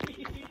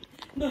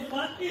 The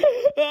fuck?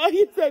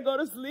 He said go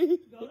to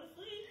sleep. Go to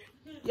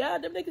sleep. Yeah,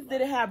 them niggas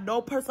didn't have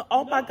no person.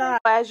 Oh my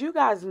God. As you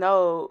guys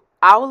know,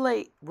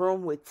 Awale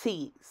room with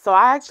T. So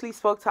I actually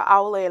spoke to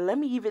Awale, and let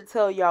me even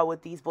tell y'all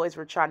what these boys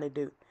were trying to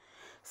do.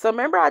 So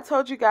remember I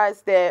told you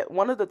guys that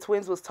one of the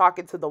twins was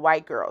talking to the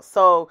white girl.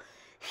 So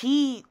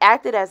he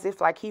acted as if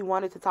like he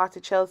wanted to talk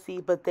to Chelsea,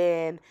 but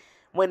then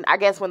when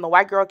the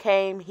white girl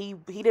came, he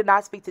did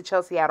not speak to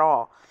Chelsea at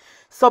all.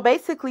 So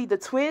basically, the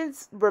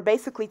twins were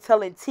basically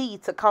telling T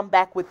to come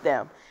back with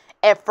them.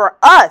 And for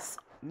us,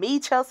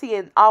 me, Chelsea,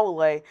 and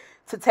Awale,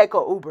 to take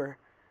a Uber.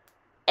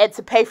 And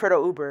to pay for the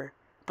Uber.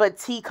 But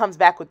T comes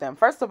back with them.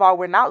 First of all,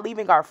 we're not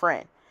leaving our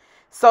friend.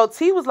 So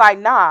T was like,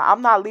 nah,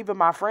 I'm not leaving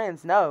my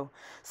friends, no.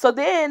 So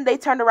then they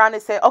turned around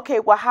and said, okay,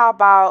 well, how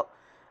about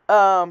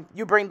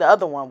you bring the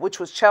other one,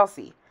 which was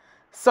Chelsea.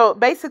 So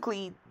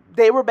basically,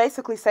 they were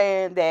basically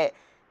saying that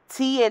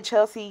T and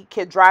Chelsea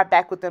can drive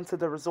back with them to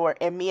the resort,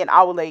 and me and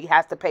Awale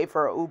has to pay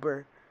for an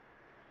Uber.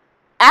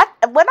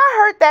 When I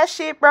heard that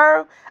shit,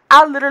 bro,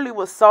 I literally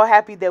was so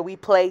happy that we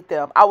played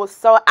them.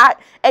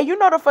 And you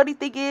know the funny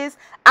thing is,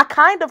 I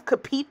kind of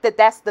could peep that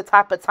that's the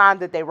type of time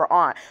that they were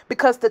on.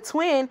 Because the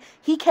twin,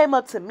 he came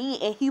up to me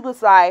and he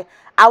was like,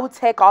 I would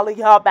take all of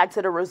y'all back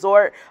to the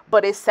resort,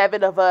 but it's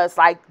 7 of us.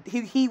 Like,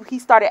 he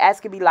started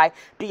asking me, like,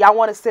 do y'all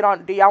want to sit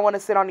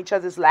on each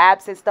other's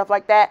laps and stuff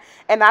like that?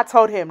 And I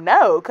told him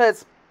no,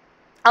 because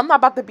I'm not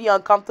about to be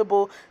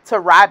uncomfortable to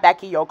ride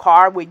back in your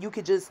car when you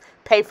could just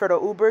pay for the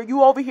Uber.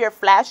 You over here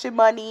flashing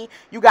money.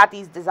 You got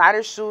these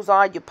designer shoes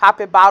on. You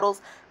popping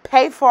bottles.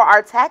 Pay for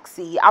our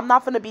taxi. I'm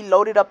not going to be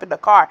loaded up in the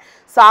car.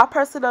 So I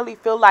personally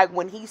feel like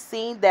when he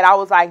seen that, I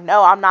was like,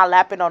 no, I'm not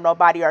lapping on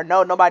nobody, or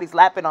no, nobody's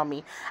lapping on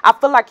me. I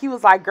feel like he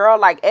was like, girl,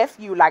 like, F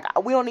you. Like,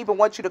 we don't even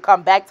want you to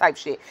come back type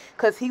shit.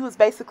 Because he was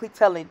basically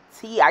telling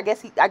T, I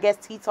guess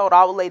T told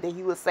Awale that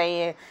he was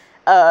saying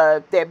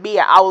that me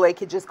and Awale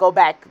could just go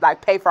back,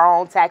 like, pay for our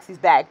own taxis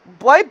back.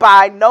 Boy,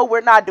 bye. No,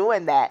 we're not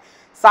doing that.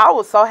 So I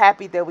was so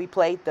happy that we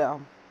played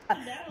them.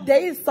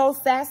 They is so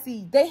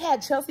sassy. They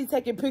had Chelsea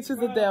taking pictures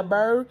of them,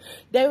 bro.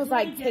 They was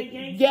like,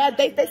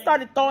 they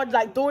started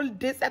throwing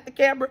this at the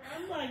camera.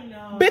 I'm like,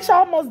 no. Bitch, I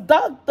almost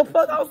ducked. The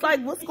fuck? I was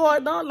like, what's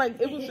going on?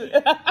 Like, it was.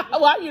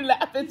 Why are you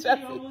laughing,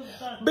 Chelsea?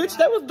 Bitch,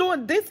 they was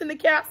doing this in the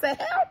camera. I said,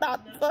 hell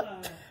no. Fuck.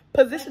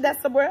 Position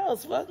that somewhere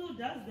else. Fuck.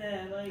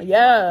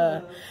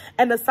 Yeah.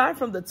 And aside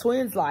from the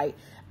twins, like,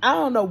 I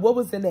don't know what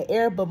was in the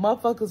air, but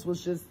motherfuckers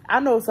was just. I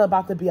know it's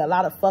about to be a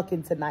lot of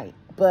fucking tonight.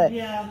 But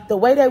the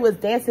way they was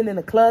dancing in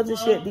the clubs and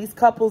shit, these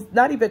couples,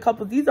 not even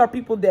couples, these are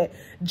people that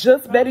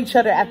just met each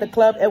other at the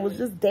club and was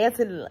just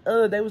dancing.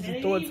 They was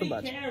just doing too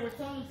much.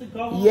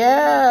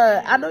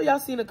 Yeah, I know y'all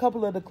seen a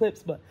couple of the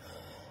clips, but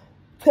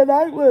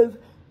tonight was,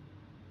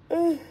 I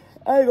ain't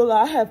gonna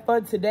lie, I had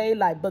fun today,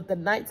 like, but the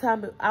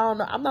nighttime, I don't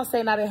know, I'm not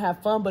saying I didn't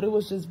have fun, but it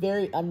was just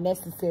very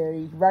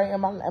unnecessary, right?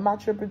 Am I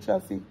tripping,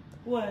 Chelsea?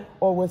 What?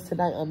 Or was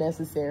tonight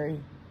unnecessary?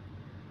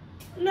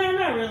 No,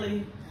 not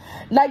really.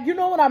 Like, you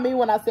know what I mean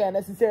when I say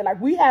unnecessary? Like,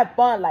 we had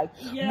fun. Like,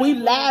 we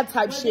laughed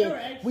type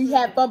shit. We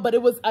had fun, but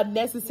it was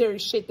unnecessary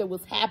shit that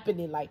was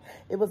happening. Like,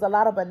 it was a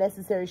lot of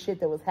unnecessary shit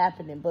that was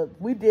happening. But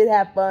we did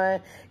have fun.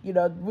 You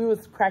know, we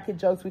was cracking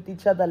jokes with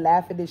each other,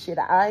 laughing and shit.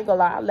 I ain't gonna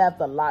lie, I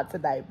laughed a lot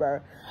tonight,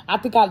 bro. I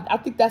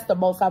think that's the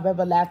most I've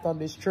ever laughed on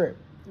this trip.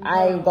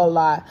 I ain't gonna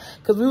lie,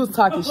 because we was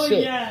talking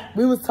shit. Yeah.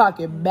 We was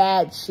talking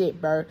mad shit,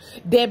 bro.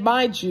 Then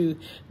mind you,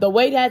 the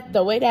way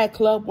that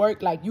club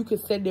worked, like, you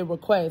could send in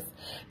requests.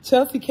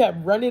 Chelsea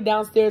kept running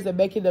downstairs and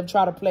making them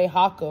try to play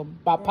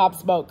Hawkum by Pop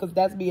Smoke, because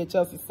that's me and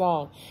Chelsea's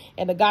song.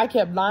 And the guy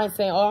kept lying,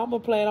 saying, oh, I'm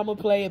gonna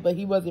play it, but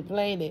he wasn't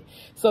playing it.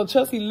 So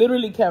Chelsea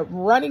literally kept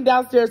running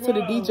downstairs to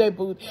the DJ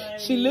booth.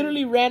 She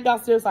literally ran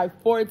downstairs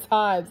like 4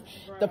 times.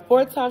 The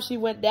 4th time she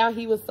went down,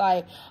 he was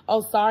like,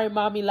 oh, sorry,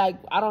 mommy, like,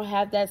 I don't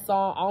have that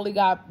song. I only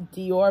got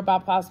Dior by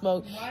Pop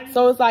Smoke.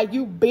 So it's like,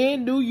 you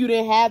been knew you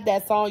didn't have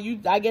that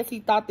song. I guess he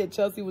thought that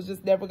Chelsea was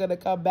just never gonna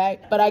come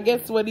back. But I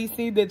guess when he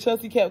seen that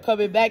Chelsea kept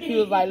coming back, he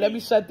was like, let me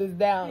shut this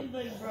down. He's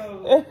like,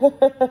 bro,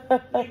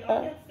 like,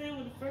 all you have to say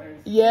was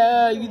first.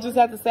 Yeah, you just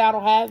have to say I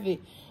don't have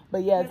it.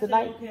 But yeah,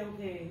 tonight.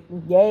 Okay.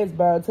 Yes,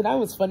 bro. Tonight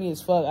was funny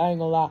as fuck. I ain't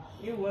gonna lie.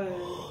 It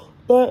was.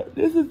 But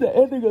this is the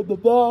ending of the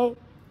vlog.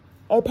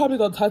 I'm probably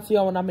gonna talk to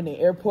y'all when I'm in the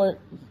airport.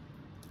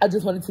 I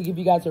just wanted to give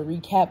you guys a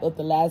recap of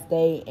the last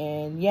day.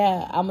 And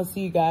yeah, I'm gonna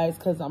see you guys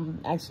because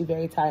I'm actually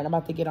very tired. I'm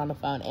about to get on the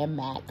phone and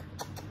Mac.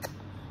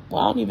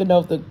 Well, I don't even know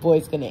if the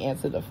boy's gonna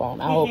answer the phone.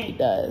 I hope he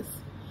does.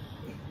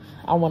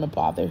 I want to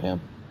bother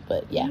him.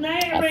 But yeah,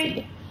 I'll see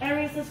you.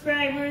 Irene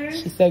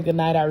subscribers. She said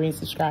goodnight, Irene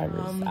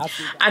subscribers.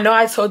 I know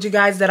I told you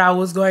guys that I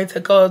was going to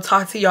go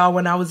talk to y'all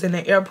when I was in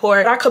the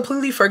airport. I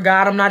completely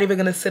forgot. I'm not even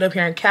going to sit up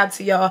here and cap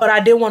to y'all. But I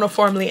did want to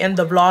formally end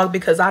the vlog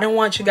because I didn't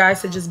want you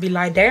guys to just be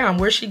like, damn,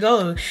 where'd she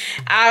go?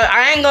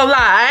 I ain't gonna lie.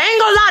 I ain't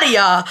gonna lie to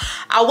y'all.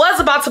 I was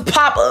about to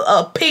pop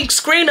a pink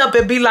screen up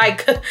and be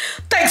like,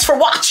 thanks for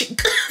watching.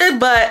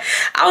 But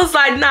I was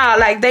like, nah,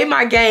 like, they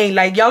my gang.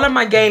 Like, y'all are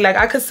my gang. Like,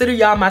 I consider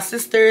y'all my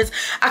sisters.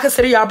 I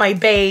consider y'all my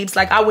babes.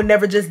 Like, I would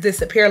never just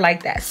disappear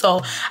like that.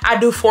 So I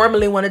do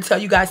formally want to tell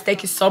you guys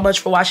thank you so much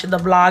for watching the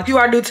vlog. If you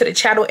are new to the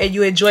channel and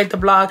you enjoyed the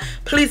vlog,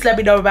 please let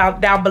me know about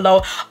down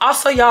below.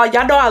 Also, y'all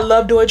know I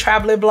love doing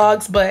traveling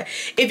vlogs, but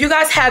if you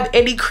guys have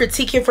any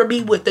critiquing for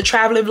me with the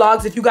traveling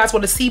vlogs, if you guys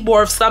want to see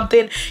more of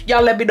something,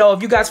 y'all let me know.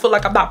 If you guys feel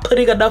like I'm not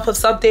putting enough of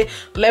something,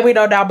 let me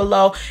know down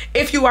below.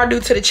 If you are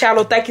new to the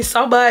channel, thank you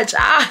so much.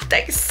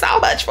 Thank you so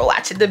much for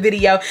watching the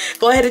video.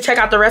 Go ahead and check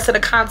out the rest of the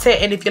content,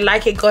 and if you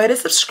like it, go ahead and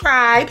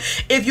subscribe.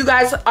 If you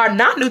guys are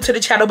not new to the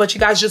channel but you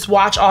guys just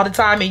watch all the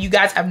time and you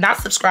guys have not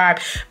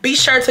subscribed, be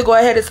sure to go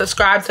ahead and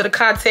subscribe to the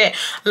content.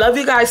 Love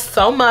you guys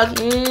so much,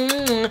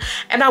 and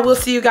I will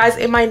see you guys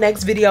in my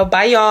next video.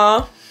 Bye,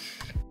 y'all.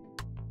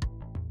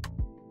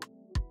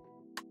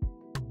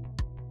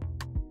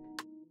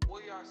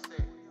 What y'all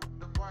say?